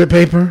over toilet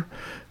paper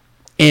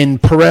in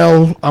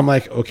Perel. I'm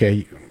like,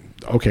 okay,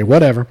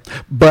 whatever.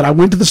 But I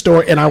went to the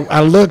store, and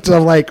I looked, and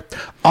I'm like,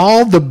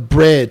 all the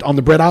bread on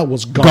the bread aisle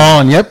was gone.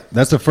 Gone, yep.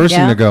 That's the first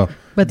thing to go.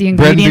 But the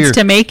ingredients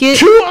to make it?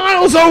 2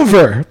 aisles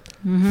over.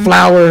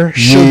 Flour,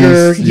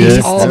 sugar,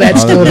 yeast, all that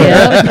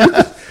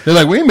stuff. They're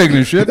like, we ain't making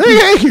this shit. Hey,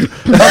 thank you.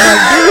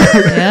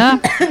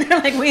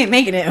 They're like, we ain't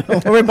making it.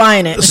 We're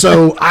buying it.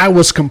 So I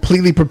was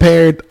completely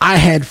prepared. I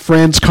had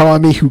friends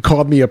calling me who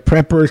called me a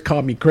prepper,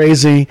 called me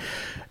crazy.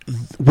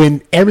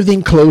 When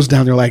everything closed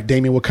down, they're like,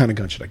 Damien, what kind of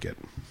gun should I get?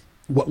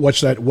 What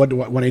should I? What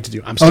do I need to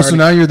do? I'm starting. So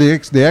now you're the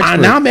expert.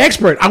 Now I'm the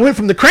expert. I went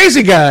from the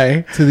crazy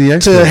guy to the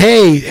expert. To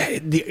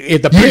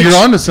if the pitch, you're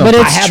onto something.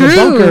 But it's I have true. a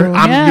bunker.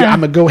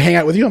 I'm gonna go hang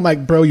out with you. I'm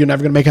like, bro, you're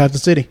never gonna make it out of the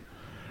city.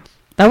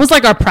 That was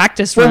like our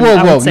practice run.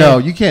 Whoa! No,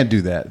 you can't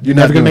do that. You're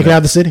never gonna make it out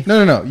of the city.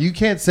 No. You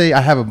can't say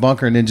I have a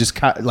bunker and then just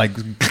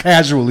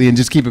casually and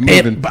just keep it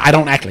moving. But I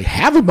don't actually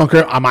have a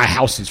bunker. My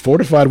house is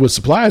fortified with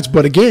supplies.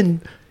 But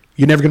again,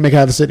 you're never gonna make it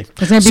out of the city.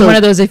 It's gonna be one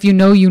of those if you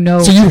know, you know.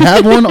 So you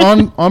have one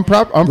on like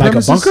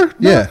premises? a bunker?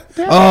 Yeah.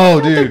 No,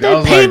 Oh, dude, I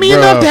was pay like, me bro.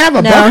 enough to have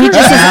a No, bunker. he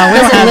just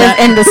doesn't live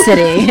in the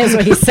city, is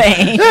what he's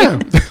saying. Yeah.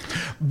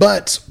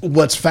 But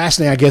what's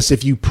fascinating, I guess,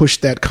 if you push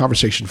that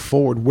conversation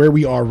forward, where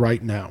we are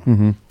right now,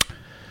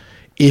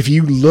 if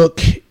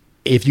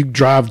you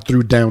drive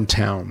through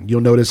downtown,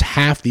 you'll notice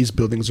half these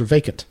buildings are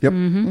vacant. Yep.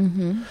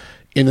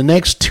 In the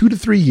next 2 to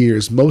 3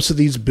 years, most of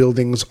these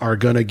buildings are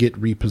going to get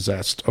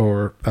repossessed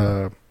or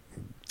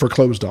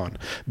foreclosed on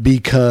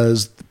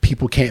because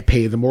people can't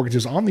pay the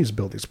mortgages on these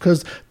buildings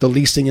because the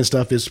leasing and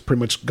stuff is pretty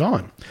much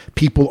gone.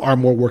 People are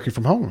more working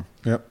from home.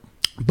 Yep.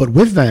 But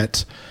with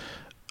that,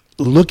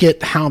 look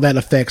at how that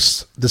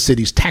affects the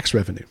city's tax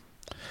revenue.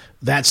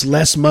 That's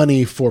less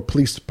money for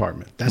police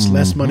department. That's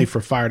less money for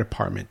fire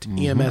department,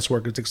 EMS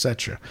workers,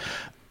 etc.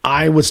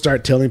 I would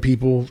start telling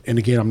people, and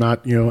again, I'm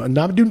not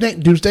a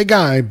doomsday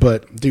guy,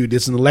 but dude,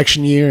 it's an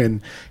election year,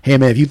 and hey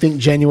man, if you think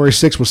January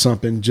 6th was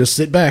something, just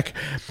sit back.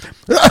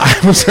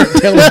 I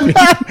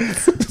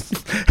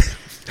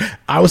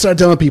would start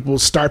telling people,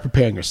 start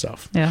preparing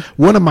yourself. Yeah.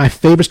 One of my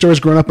favorite stories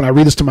growing up, and I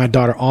read this to my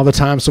daughter all the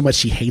time, so much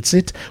she hates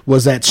it,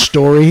 was that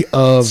story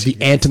of the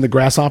ant and the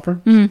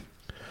grasshopper.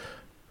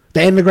 The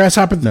ant and the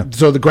grasshopper. No.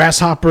 So the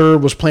grasshopper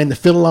was playing the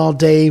fiddle all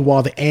day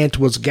while the ant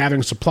was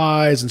gathering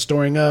supplies and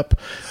storing up.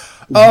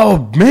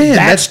 Oh man,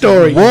 that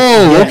story. Whoa,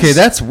 Yes. Okay,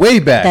 that's way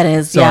back. That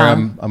is, Sorry,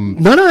 yeah. I'm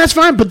No, that's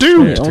fine. But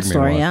dude, Old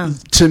story, yeah.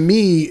 to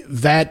me,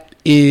 that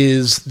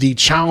is the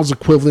child's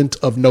equivalent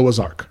of Noah's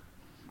Ark.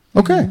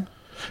 okay.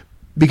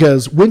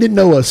 Because when did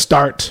Noah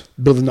start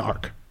building the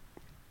ark?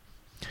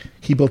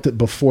 He built it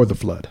before the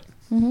flood.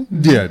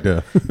 Yeah,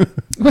 duh.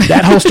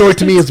 That whole story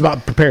to me is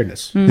about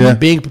preparedness. Yeah.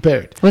 Being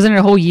prepared. Wasn't it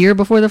a whole year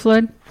before the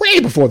flood?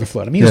 Way before the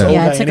flood. I mean, he was Yeah. old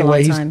Yeah, it guy took a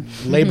anyway. long time.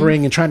 He's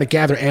laboring and trying to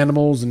gather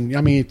animals. And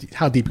I mean,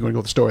 how deep are you going to go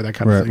with the story? That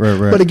kind of thing.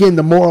 Right. But again,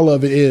 the moral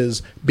of it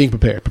is being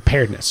prepared,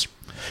 preparedness.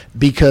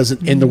 Because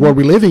in the world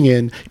we're living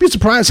in, you'd be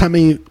surprised how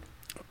many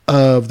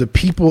of the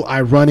people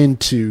I run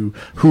into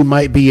who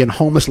might be in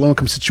homeless,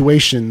 low-income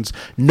situations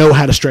know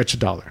how to stretch a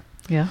dollar.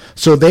 Yeah.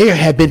 So they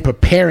have been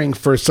preparing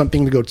for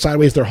something to go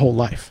sideways their whole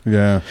life.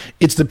 Yeah.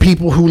 It's the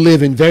people who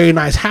live in very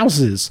nice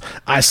houses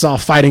I saw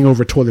fighting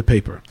over toilet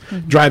paper,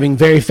 driving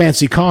very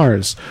fancy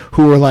cars,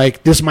 who are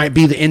like, this might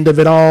be the end of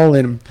it all.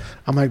 And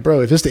I'm like,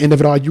 bro, if it's the end of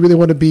it all, you really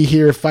want to be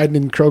here fighting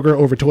in Kroger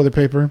over toilet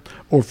paper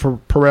or for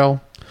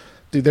Perel?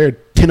 Dude, there are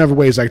 10 other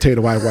ways I can tell you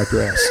to wipe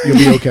your ass. You'll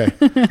be okay.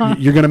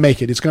 You're going to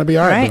make it. It's going to be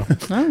all right,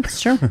 bro. No, it's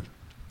true.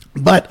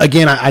 But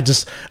again,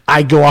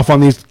 I go off on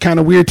these kind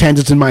of weird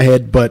tangents in my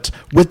head. But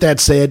with that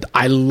said,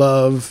 I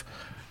love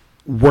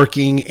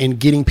working and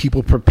getting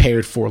people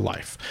prepared for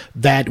life.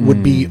 That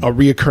would be a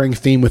reoccurring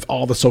theme with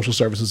all the social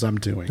services I'm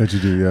doing. That you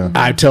do, yeah.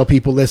 I tell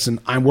people, listen,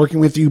 I'm working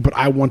with you, but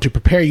I want to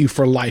prepare you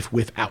for life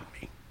without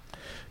me.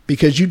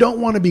 Because you don't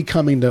want to be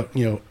coming to,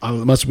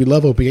 must we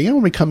love OPA? You don't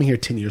want to be coming here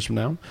 10 years from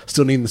now,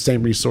 still needing the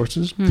same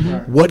resources.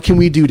 Right. What can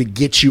we do to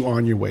get you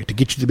on your way, to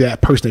get you to be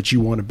that person that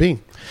you want to be?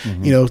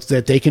 So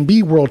that they can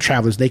be world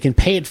travelers, they can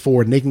pay it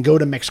forward, and they can go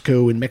to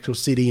Mexico and Mexico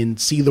City and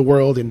see the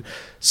world and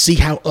see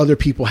how other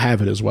people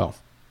have it as well.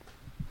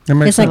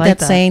 It's like like that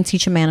that saying,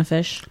 teach a man to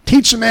fish.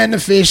 Teach a man to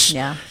fish.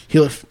 Yeah.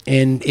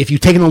 And if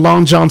you've taken a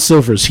Long John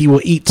Silver's, he will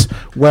eat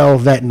well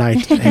that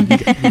night. And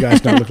you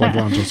guys don't look like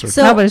Long John Silver's.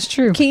 So, No, but it's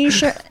true. Can you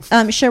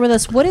share with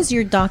us, what is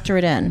your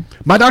doctorate in?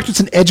 My doctorate's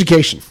in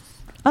education.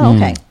 Oh,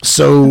 okay.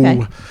 So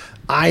Okay.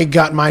 I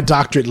got my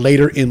doctorate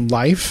later in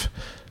life.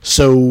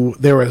 So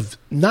there are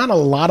not a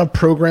lot of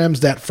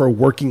programs that for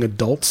working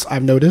adults,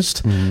 I've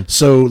noticed.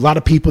 So a lot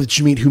of people that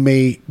you meet who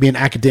may be in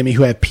academia,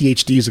 who have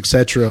PhDs,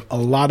 etc., a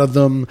lot of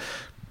them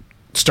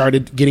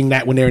started getting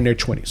that when they're in their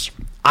 20s.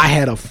 I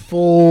had a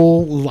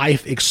full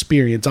life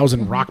experience. I was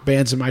in rock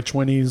bands in my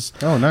 20s.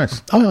 Oh,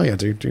 nice. Oh, yeah,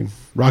 dude.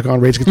 Rock On,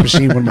 Rage Against the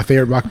Machine, one of my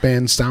favorite rock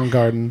bands,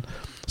 Soundgarden,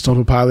 Stone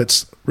Temple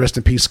Pilots, rest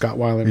in peace, Scott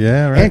Weiler.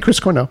 Yeah, right. And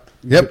Chris Cornell.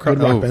 Yep. Good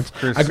rock bands.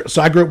 Chris.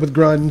 So I grew up with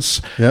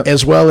grunge, Yep.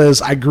 as well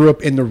as I grew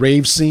up in the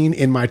rave scene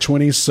in my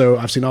 20s. So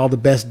I've seen all the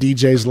best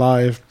DJs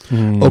live.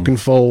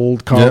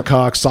 Oakenfold, Carl Yep.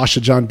 Cox,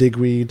 Sasha John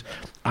Digweed.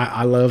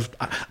 I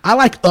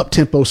like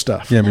up-tempo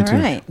stuff. Yeah, me All too.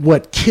 right.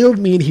 What killed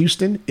me in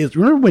Houston is,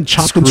 remember when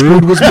Chopped and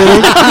Screwed was big?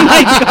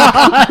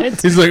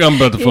 He's like, I'm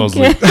about to fall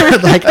asleep.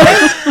 like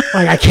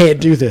I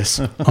can't do this.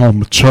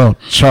 I'm a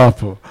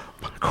chopper.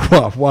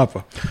 Whop,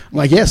 whopper. I'm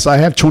like, yes, I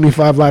have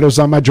 25 lighters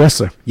on my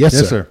dresser. Yes,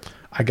 sir.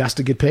 I got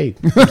to get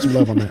paid. Put some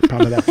love on that.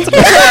 Probably that.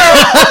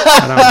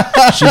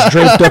 She's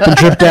draped up and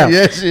dripped out.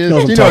 Yes, she is.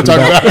 Knows You know what I'm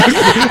talking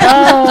about.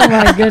 Oh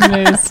my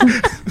goodness.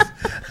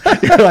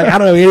 You're like, I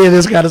don't know any of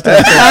this kind of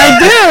stuff. I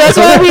do. That's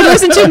what we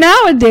listen to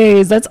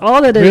nowadays. That's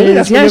all that it Really? is.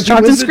 That's what Yes, you Chopped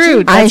and listen to?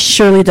 Screwed. I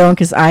surely don't,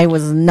 because I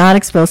was not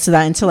exposed to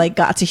that until I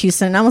got to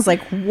Houston. And I was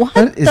like, what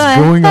is the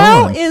going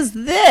hell on? is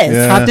this?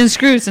 Yeah. Chopped and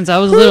Screwed since I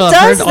was Who little. I've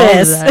heard does all of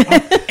this?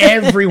 that.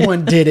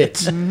 Everyone did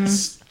it.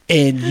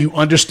 And you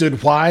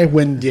understood why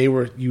when they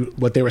were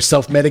what they were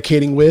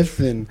self-medicating with,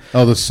 and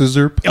Oh, the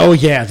scissor. oh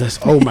yeah,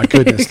 oh my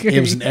goodness, it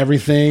was in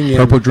everything. And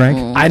Purple drink.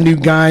 I knew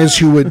guys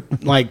who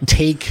would like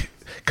take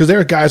because there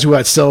are guys who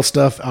would sell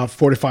stuff out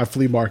 45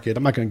 Flea Market.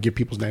 I'm not going to give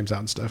people's names out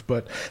and stuff,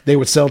 but they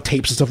would sell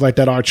tapes and stuff like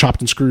that, are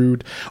chopped and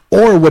screwed.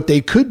 Or what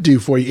they could do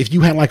for you, if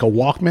you had like a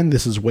Walkman,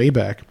 this is way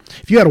back.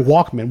 If you had a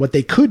Walkman, what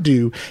they could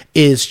do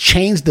is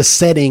change the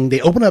setting.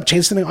 They open up,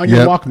 change the setting on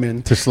your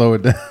Walkman to slow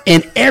it down,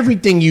 and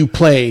everything you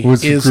play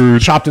is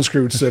screwed. chopped and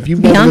screwed. So if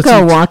you've Bianca,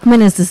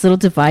 Walkman is this little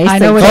device. I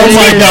know what oh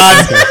my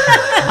God.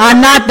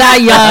 I'm not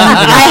that young.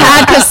 I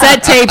had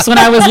cassette tapes when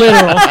I was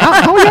little.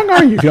 How young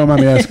are you? If you don't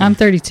mind me asking. I'm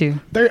 32.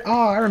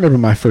 I remember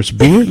my first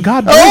beer.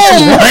 God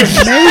bless you.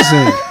 That's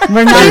amazing.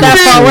 We're not that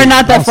far. We're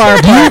not that far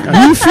apart. Do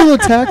you feel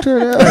attacked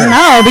right now?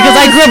 No, because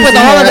I grew up with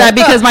all of that.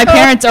 Because my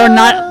parents are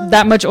not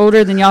that much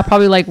older than y'all.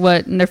 Probably like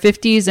what, in their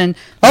 50s, and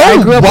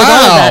I grew up with all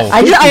of that.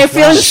 I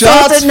feel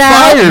insulted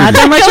now. Not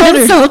that much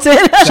older.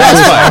 Insulted.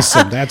 That's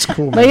awesome. That's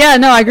cool. But yeah,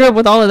 no, I grew up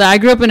with all of that. I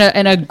grew up in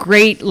a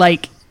great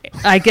like.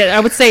 I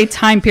would say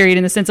time period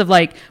in the sense of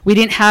like we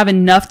didn't have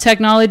enough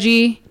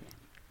technology,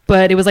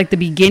 but it was like the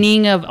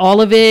beginning of all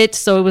of it.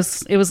 So it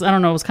was I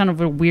don't know, it was kind of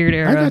a weird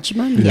era. I got you,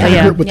 man.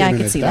 Yeah, I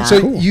can see that.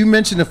 So you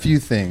mentioned a few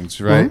things,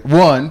 right? Mm-hmm.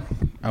 One,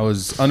 I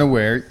was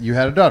unaware you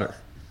had a daughter.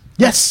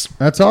 Yes,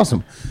 that's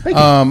awesome. Thank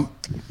you.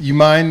 You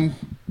mind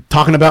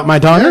talking about my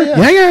daughter?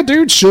 Yeah,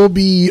 dude. She'll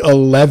be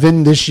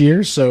 11 this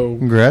year. So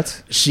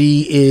congrats.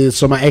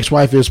 So my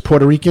ex-wife is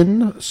Puerto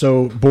Rican,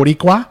 so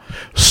Boricua.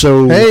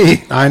 So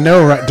hey, I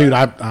know, right, dude.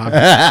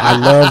 I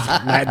love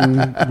Latin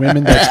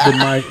women. That's been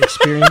my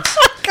experience.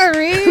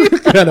 Kareem.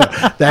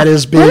 That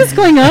has been. What is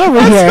going on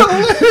over here?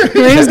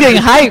 Kareem's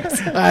getting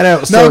hyped. I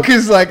know. So, no,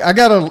 because like I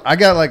got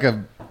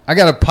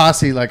a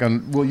posse like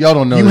on. Well, y'all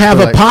don't know. You have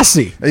a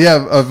posse.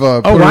 Yeah, of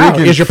Puerto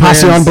Rican. Is your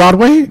posse on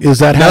Broadway? Is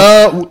that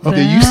how? No,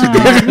 they used to be.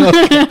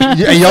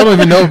 Y'all don't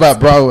even know about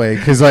Broadway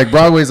because like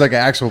Broadway is like an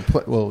actual.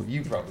 Well,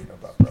 you probably know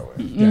about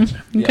Broadway.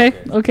 Gotcha.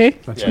 Okay.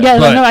 Yeah,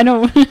 no, I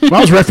know. Well,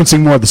 I was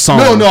referencing more of the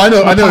song. No, I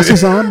know.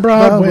 Posse's on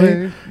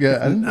Broadway.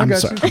 Yeah, I'm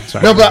sorry.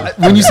 No, but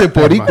when you said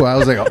Puerto Rico, I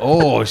was like,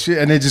 oh shit,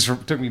 and it just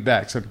took me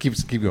back. So keep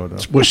going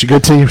though. Was she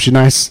good to you? Was she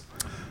nice?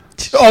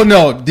 Oh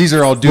no, these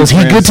are all dude was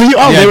friends. Was he good to you?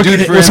 Oh, yeah, was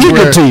he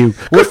good to you?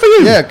 Good for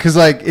you. Yeah, because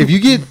like if you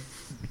get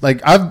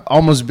like I've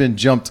almost been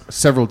jumped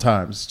several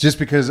times just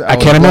because I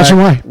can't imagine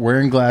why.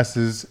 Wearing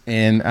glasses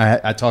and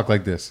I talk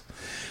like this.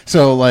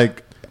 So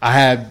like I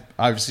had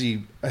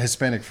obviously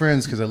Hispanic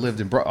friends because I lived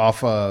in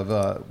off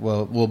of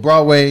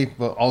Broadway,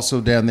 but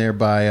also down there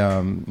by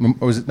or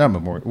was it not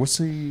Memorial? What's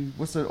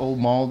the old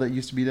mall that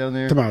used to be down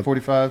there?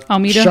 45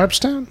 Almeda,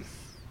 Sharpstown.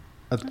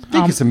 I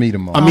think it's Amita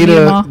Mall.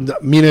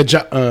 Amita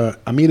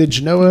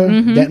Genoa,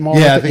 that mall.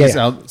 Yeah, I think it's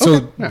out.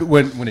 So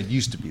when it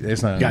used to be,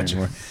 it's not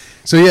anymore.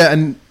 So yeah,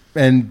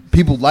 and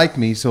people like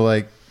me. So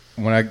like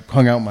when I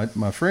hung out with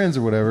my friends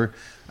or whatever,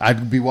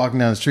 I'd be walking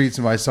down the street,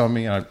 somebody saw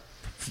me, and I'd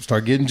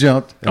start getting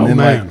jumped. And then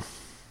man. Like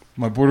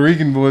my Puerto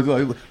Rican boys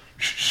like.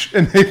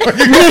 And they fucking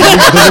they whistle.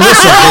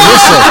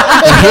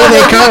 And here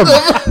they come.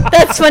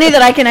 That's funny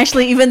that I can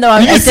actually, even though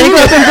I didn't grow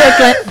up in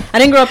Brooklyn, I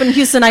didn't grow up in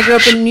Houston, I grew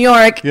up in New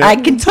York. Yeah. I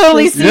can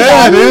totally see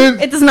that. Dude.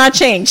 It does not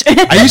change.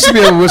 I used to be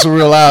able to whistle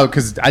real loud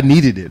because I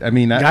needed it. I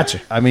mean,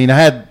 gotcha. I mean, I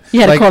had. You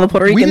had to call the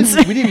Puerto Ricans.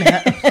 We didn't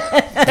have.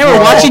 They were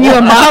watching you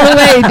a mile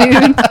away,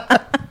 dude.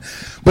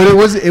 But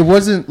it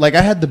wasn't like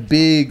I had the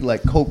big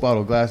like Coke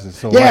bottle glasses.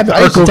 So yeah, like, the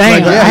I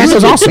used to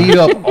get awesome. beat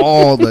up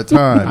all the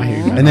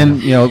time. And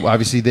then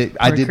obviously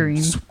I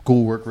did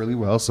schoolwork really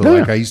well. So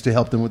like I used to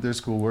help them with their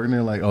schoolwork, and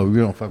they're like, "Oh, we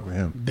don't fuck with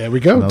him." There we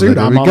go, dude.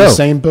 I'm on the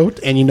same boat.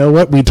 And you know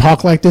what? We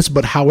talk like this,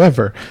 but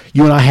however,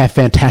 you and I have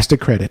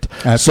fantastic credit.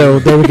 So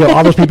there we go.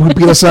 All those people who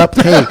beat us up,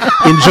 hey,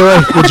 enjoy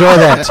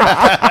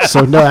that.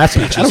 So no, that's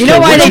you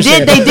know why they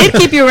did. They did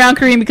keep you around,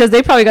 Kareem, because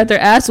they probably got their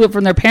ass whipped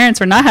from their parents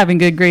for not having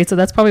good grades. So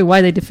that's probably why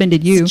they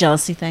defended you. It's a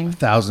jealousy thing.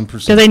 1,000%.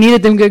 Because they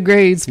needed them good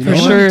grades, for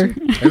sure.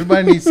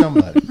 Everybody needs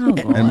somebody. Oh,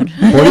 God.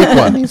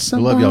 I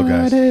love y'all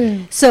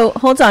guys. So,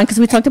 hold on, because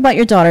we talked about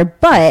your daughter,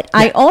 but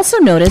I also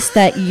noticed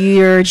that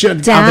your dad... I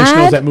don't think she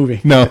knows that movie.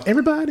 No.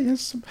 Everybody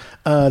has...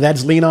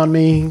 that's Lean on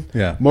Me.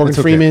 Yeah. Morgan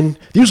Freeman.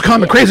 They used to call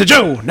me Crazy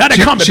Joe. Now they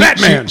call me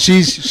Batman.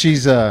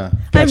 She's I'm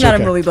not a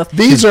movie buff.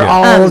 These are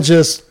all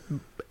just...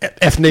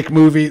 ethnic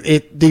movie.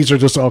 These are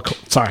just all.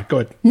 Sorry, go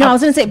ahead. No, I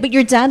was going to say, but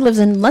your dad lives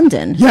in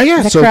London. Yeah.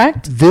 Is that so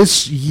correct?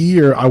 This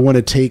year, I want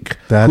to take.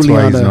 That's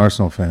Juliana, why he's an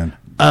Arsenal fan.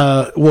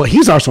 Well,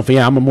 he's an Arsenal fan.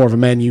 Yeah, I'm more of a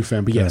Man U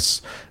fan, but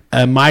yes.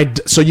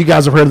 So you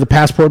guys have heard of the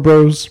Passport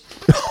Bros?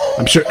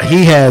 I'm sure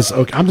he has.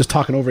 Okay, I'm just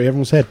talking over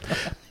everyone's head.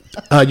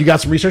 You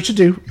got some research to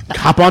do.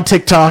 Hop on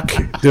TikTok.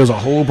 There's a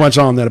whole bunch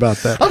on that about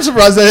that. I'm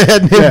surprised they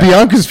hadn't hit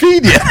Bianca's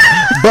feed yet.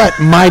 But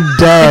my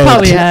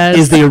dad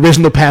is the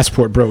original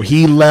Passport Bro.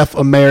 He left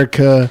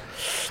America,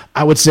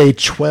 I would say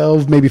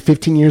 12, maybe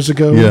 15 years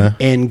ago,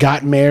 and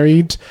got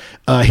married.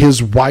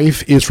 His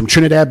wife is from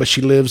Trinidad, but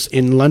she lives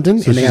in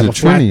London, and they have a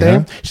flat there.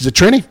 Huh? She's a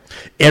Trini.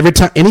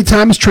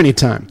 Anytime is Trini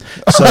time.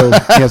 So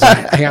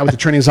I hang out with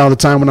the Trinis all the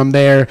time when I'm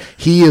there.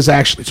 He is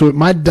actually, so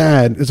my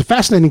dad is a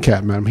fascinating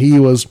cat, man. He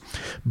was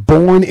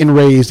born and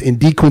raised in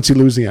DeQuincy,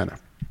 Louisiana.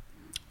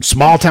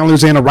 Small town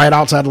Louisiana, right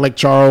outside of Lake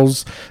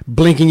Charles.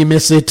 Blink and you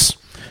miss it.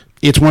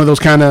 It's one of those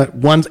kind of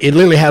ones. It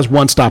literally has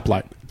one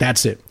stoplight.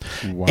 That's it.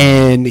 Wow.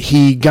 And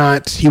he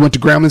went to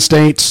Grambling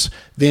State,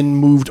 then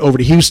moved over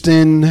to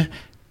Houston,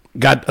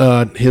 got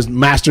his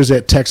master's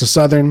at Texas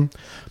Southern,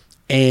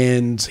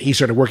 and he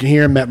started working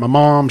here. Met my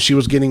mom. She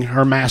was getting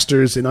her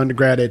master's in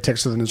undergrad at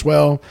Texas Southern as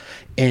well.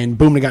 And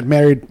boom, they got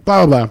married,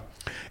 blah, blah, blah.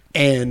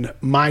 And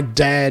my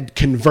dad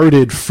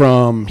converted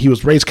he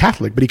was raised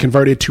Catholic, but he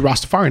converted to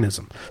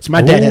Rastafarianism. So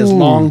my dad has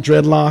long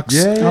dreadlocks.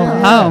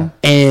 Oh.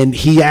 And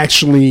he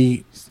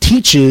actually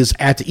teaches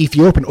at the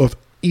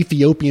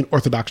Ethiopian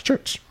Orthodox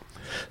Church.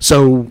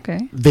 So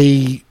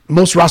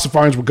most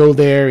Rastafarians will go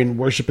there and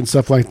worship and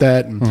stuff like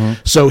that. And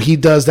so he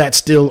does that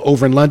still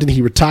over in London.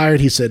 He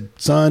retired. He said,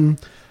 son,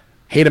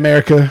 hate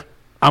America.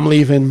 I'm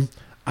leaving.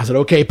 I said,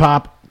 okay,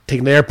 Pop.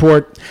 Taking the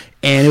airport.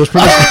 And it was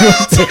pretty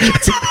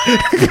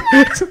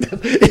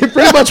it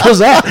pretty much was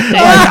that.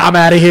 Like, I'm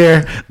out of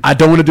here. I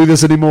don't want to do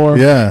this anymore.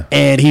 Yeah.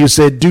 And he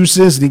said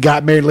deuces, and he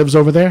got married, lives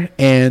over there.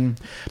 And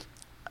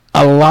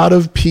a lot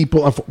of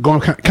people,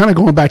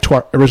 going back to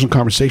our original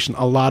conversation,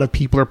 a lot of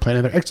people are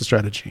planning their exit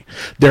strategy.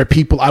 There are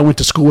people I went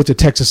to school with at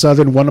Texas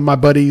Southern. One of my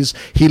buddies,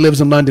 he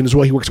lives in London as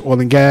well. He works oil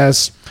and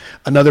gas.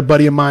 Another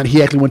buddy of mine,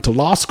 he actually went to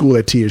law school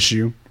at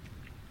TSU.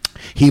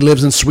 He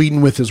lives in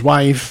Sweden with his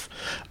wife.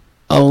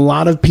 A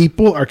lot of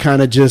people are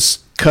kind of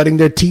just cutting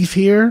their teeth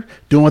here,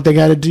 doing what they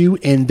got to do,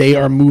 and they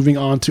are moving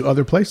on to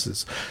other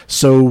places.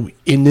 So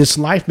in this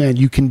life, man,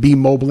 you can be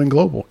mobile and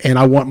global. And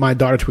I want my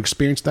daughter to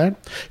experience that.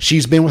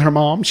 She's been with her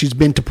mom. She's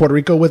been to Puerto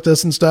Rico with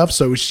us and stuff.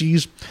 So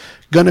she's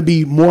going to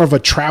be more of a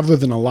traveler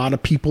than a lot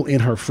of people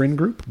in her friend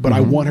group. But I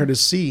want her to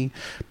see,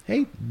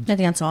 hey. I think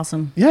that's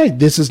awesome. Yeah,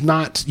 this is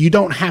not, you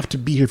don't have to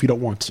be here if you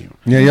don't want to.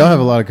 Yeah, y'all have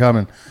a lot of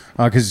common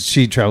because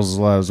she travels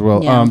a lot as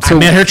well. Yeah. So I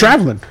met her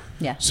traveling.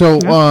 Yeah. So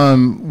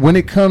when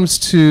it comes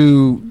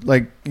to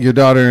like your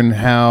daughter and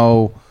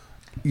how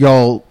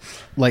y'all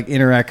like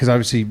interact, because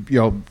obviously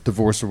y'all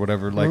divorced or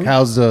whatever, like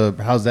how's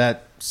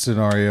that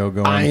scenario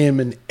going? I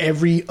am an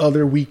every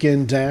other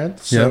weekend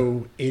dad,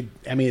 so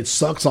it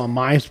sucks on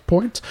my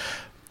point.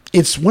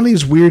 It's one of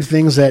these weird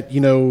things that,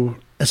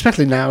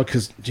 especially now,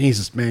 because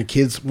Jesus, man,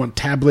 kids want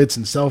tablets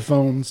and cell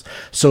phones,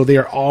 so they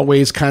are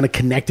always kind of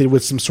connected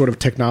with some sort of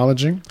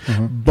technology.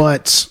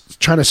 But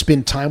trying to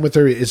spend time with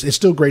her is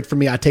still great for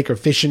me. I take her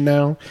fishing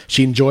now.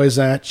 She enjoys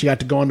that. She got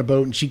to go on the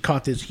boat, and she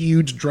caught this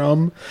huge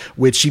drum,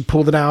 which she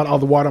pulled it out all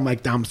the water. I'm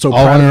like, I'm so proud.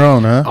 All on her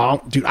own, huh?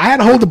 Dude, I had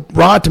to hold the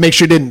rod to make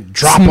sure it didn't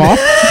drop off,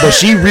 but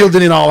she reeled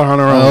it in all on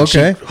her own. Oh,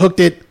 okay. She hooked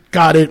it,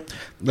 got it.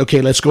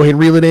 Okay, let's go ahead and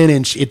reel it in,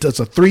 and it's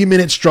a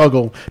 3-minute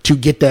struggle to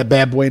get that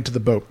bad boy into the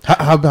boat.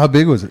 How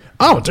big was it?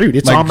 Oh, dude,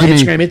 it's like, on my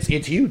Instagram.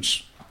 It's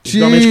huge.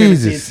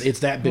 Jesus. It's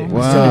that big.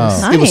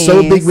 Wow. It was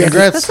so big.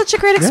 That's such a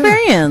great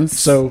experience.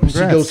 So she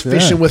goes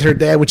fishing with her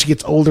dad. When she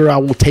gets older, I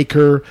will take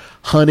her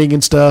hunting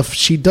and stuff.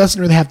 She doesn't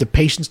really have the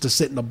patience to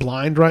sit in the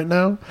blind right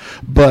now,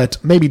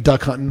 but maybe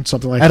duck hunting,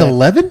 something like that. At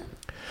 11?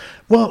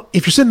 Well,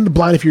 if you're sitting in the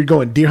blind, if you're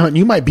going deer hunting,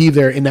 you might be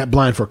there in that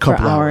blind for a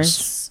couple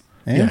hours.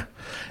 Yeah.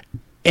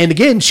 And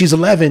again, she's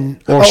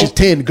 11 or she's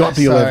 10, go up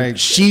to 11.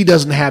 She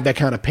doesn't have that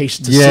kind of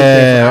patience to sit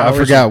there for hours. I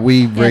forgot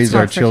we raised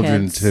our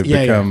children to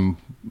become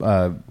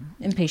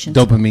impatient.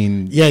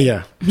 Dopamine.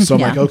 Yeah. So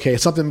I'm like, okay,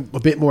 something a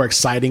bit more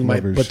exciting.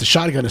 But the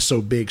shotgun is so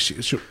big.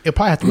 She'll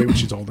probably have to wait when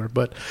she's older.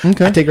 But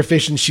I take her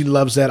fishing. She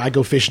loves that. I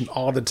go fishing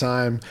all the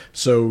time.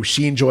 So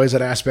she enjoys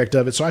that aspect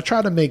of it. So I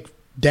try to make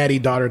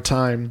daddy-daughter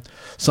time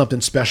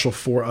something special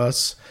for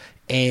us.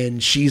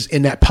 And she's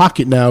in that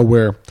pocket now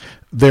where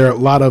there are a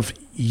lot of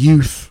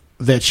youth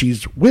that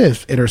she's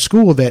with at her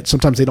school that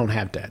sometimes they don't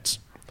have dads.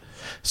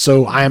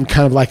 So I am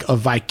kind of like a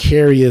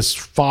vicarious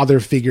father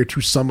figure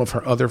to some of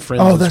her other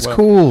friends. Oh, that's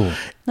cool.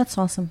 That's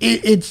awesome.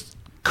 It's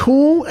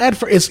cool at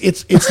first.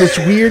 It's this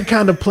weird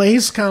kind of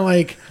place, kind of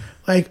like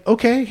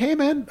okay, hey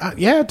man,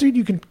 yeah, dude,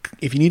 you can,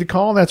 if you need to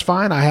call, that's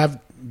fine. I have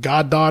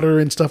goddaughter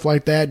and stuff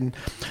like that, and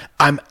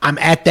I'm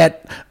at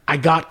that. I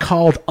got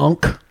called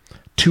Unc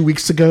 2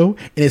 weeks ago,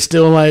 and it's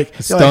still like,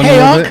 hey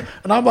Unc,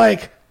 and I'm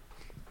like,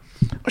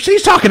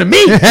 she's talking to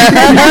me.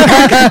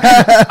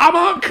 I'm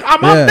Unc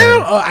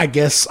now. I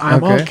guess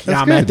I'm Unc.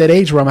 Yeah, I'm at that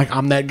age where I'm like,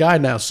 I'm that guy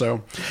now.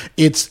 So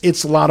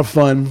it's a lot of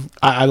fun.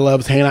 I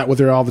love hanging out with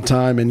her all the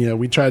time, and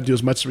we try to do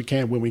as much as we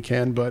can when we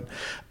can. But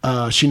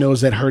she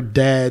knows that her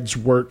dad's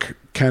work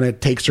kind of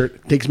takes me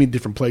to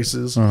different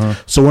places.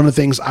 So one of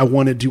the things I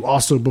want to do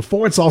also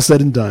before it's all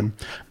said and done,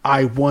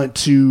 I want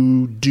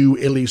to do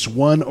at least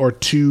 1 or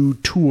 2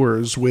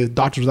 tours with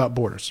Doctors Without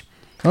Borders.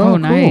 Oh,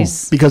 cool.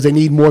 Because they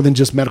need more than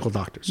just medical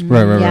doctors.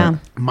 Right.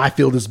 My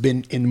field has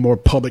been in more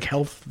public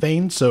health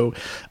vein. So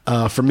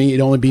for me, it'd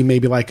only be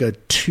maybe like a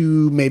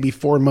 2, maybe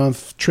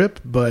 4-month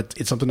trip, but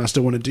it's something I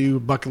still want to do.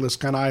 Bucket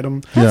list kind of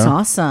item. That's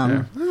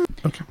awesome. Yeah.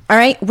 Okay. All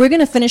right. We're going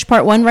to finish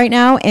part 1 right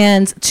now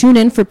and tune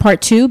in for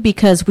part 2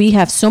 because we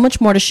have so much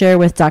more to share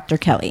with Dr.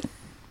 Kelly.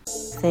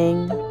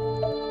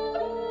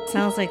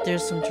 Sounds like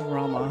there's some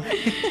drama.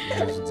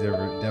 There's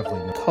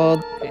definitely no.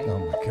 Called. Oh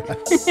my God.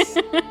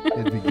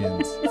 It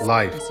begins.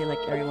 Life. I see, like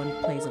everyone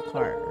plays a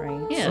part,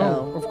 right? Yeah.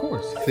 So, of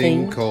course.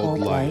 Thing called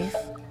life.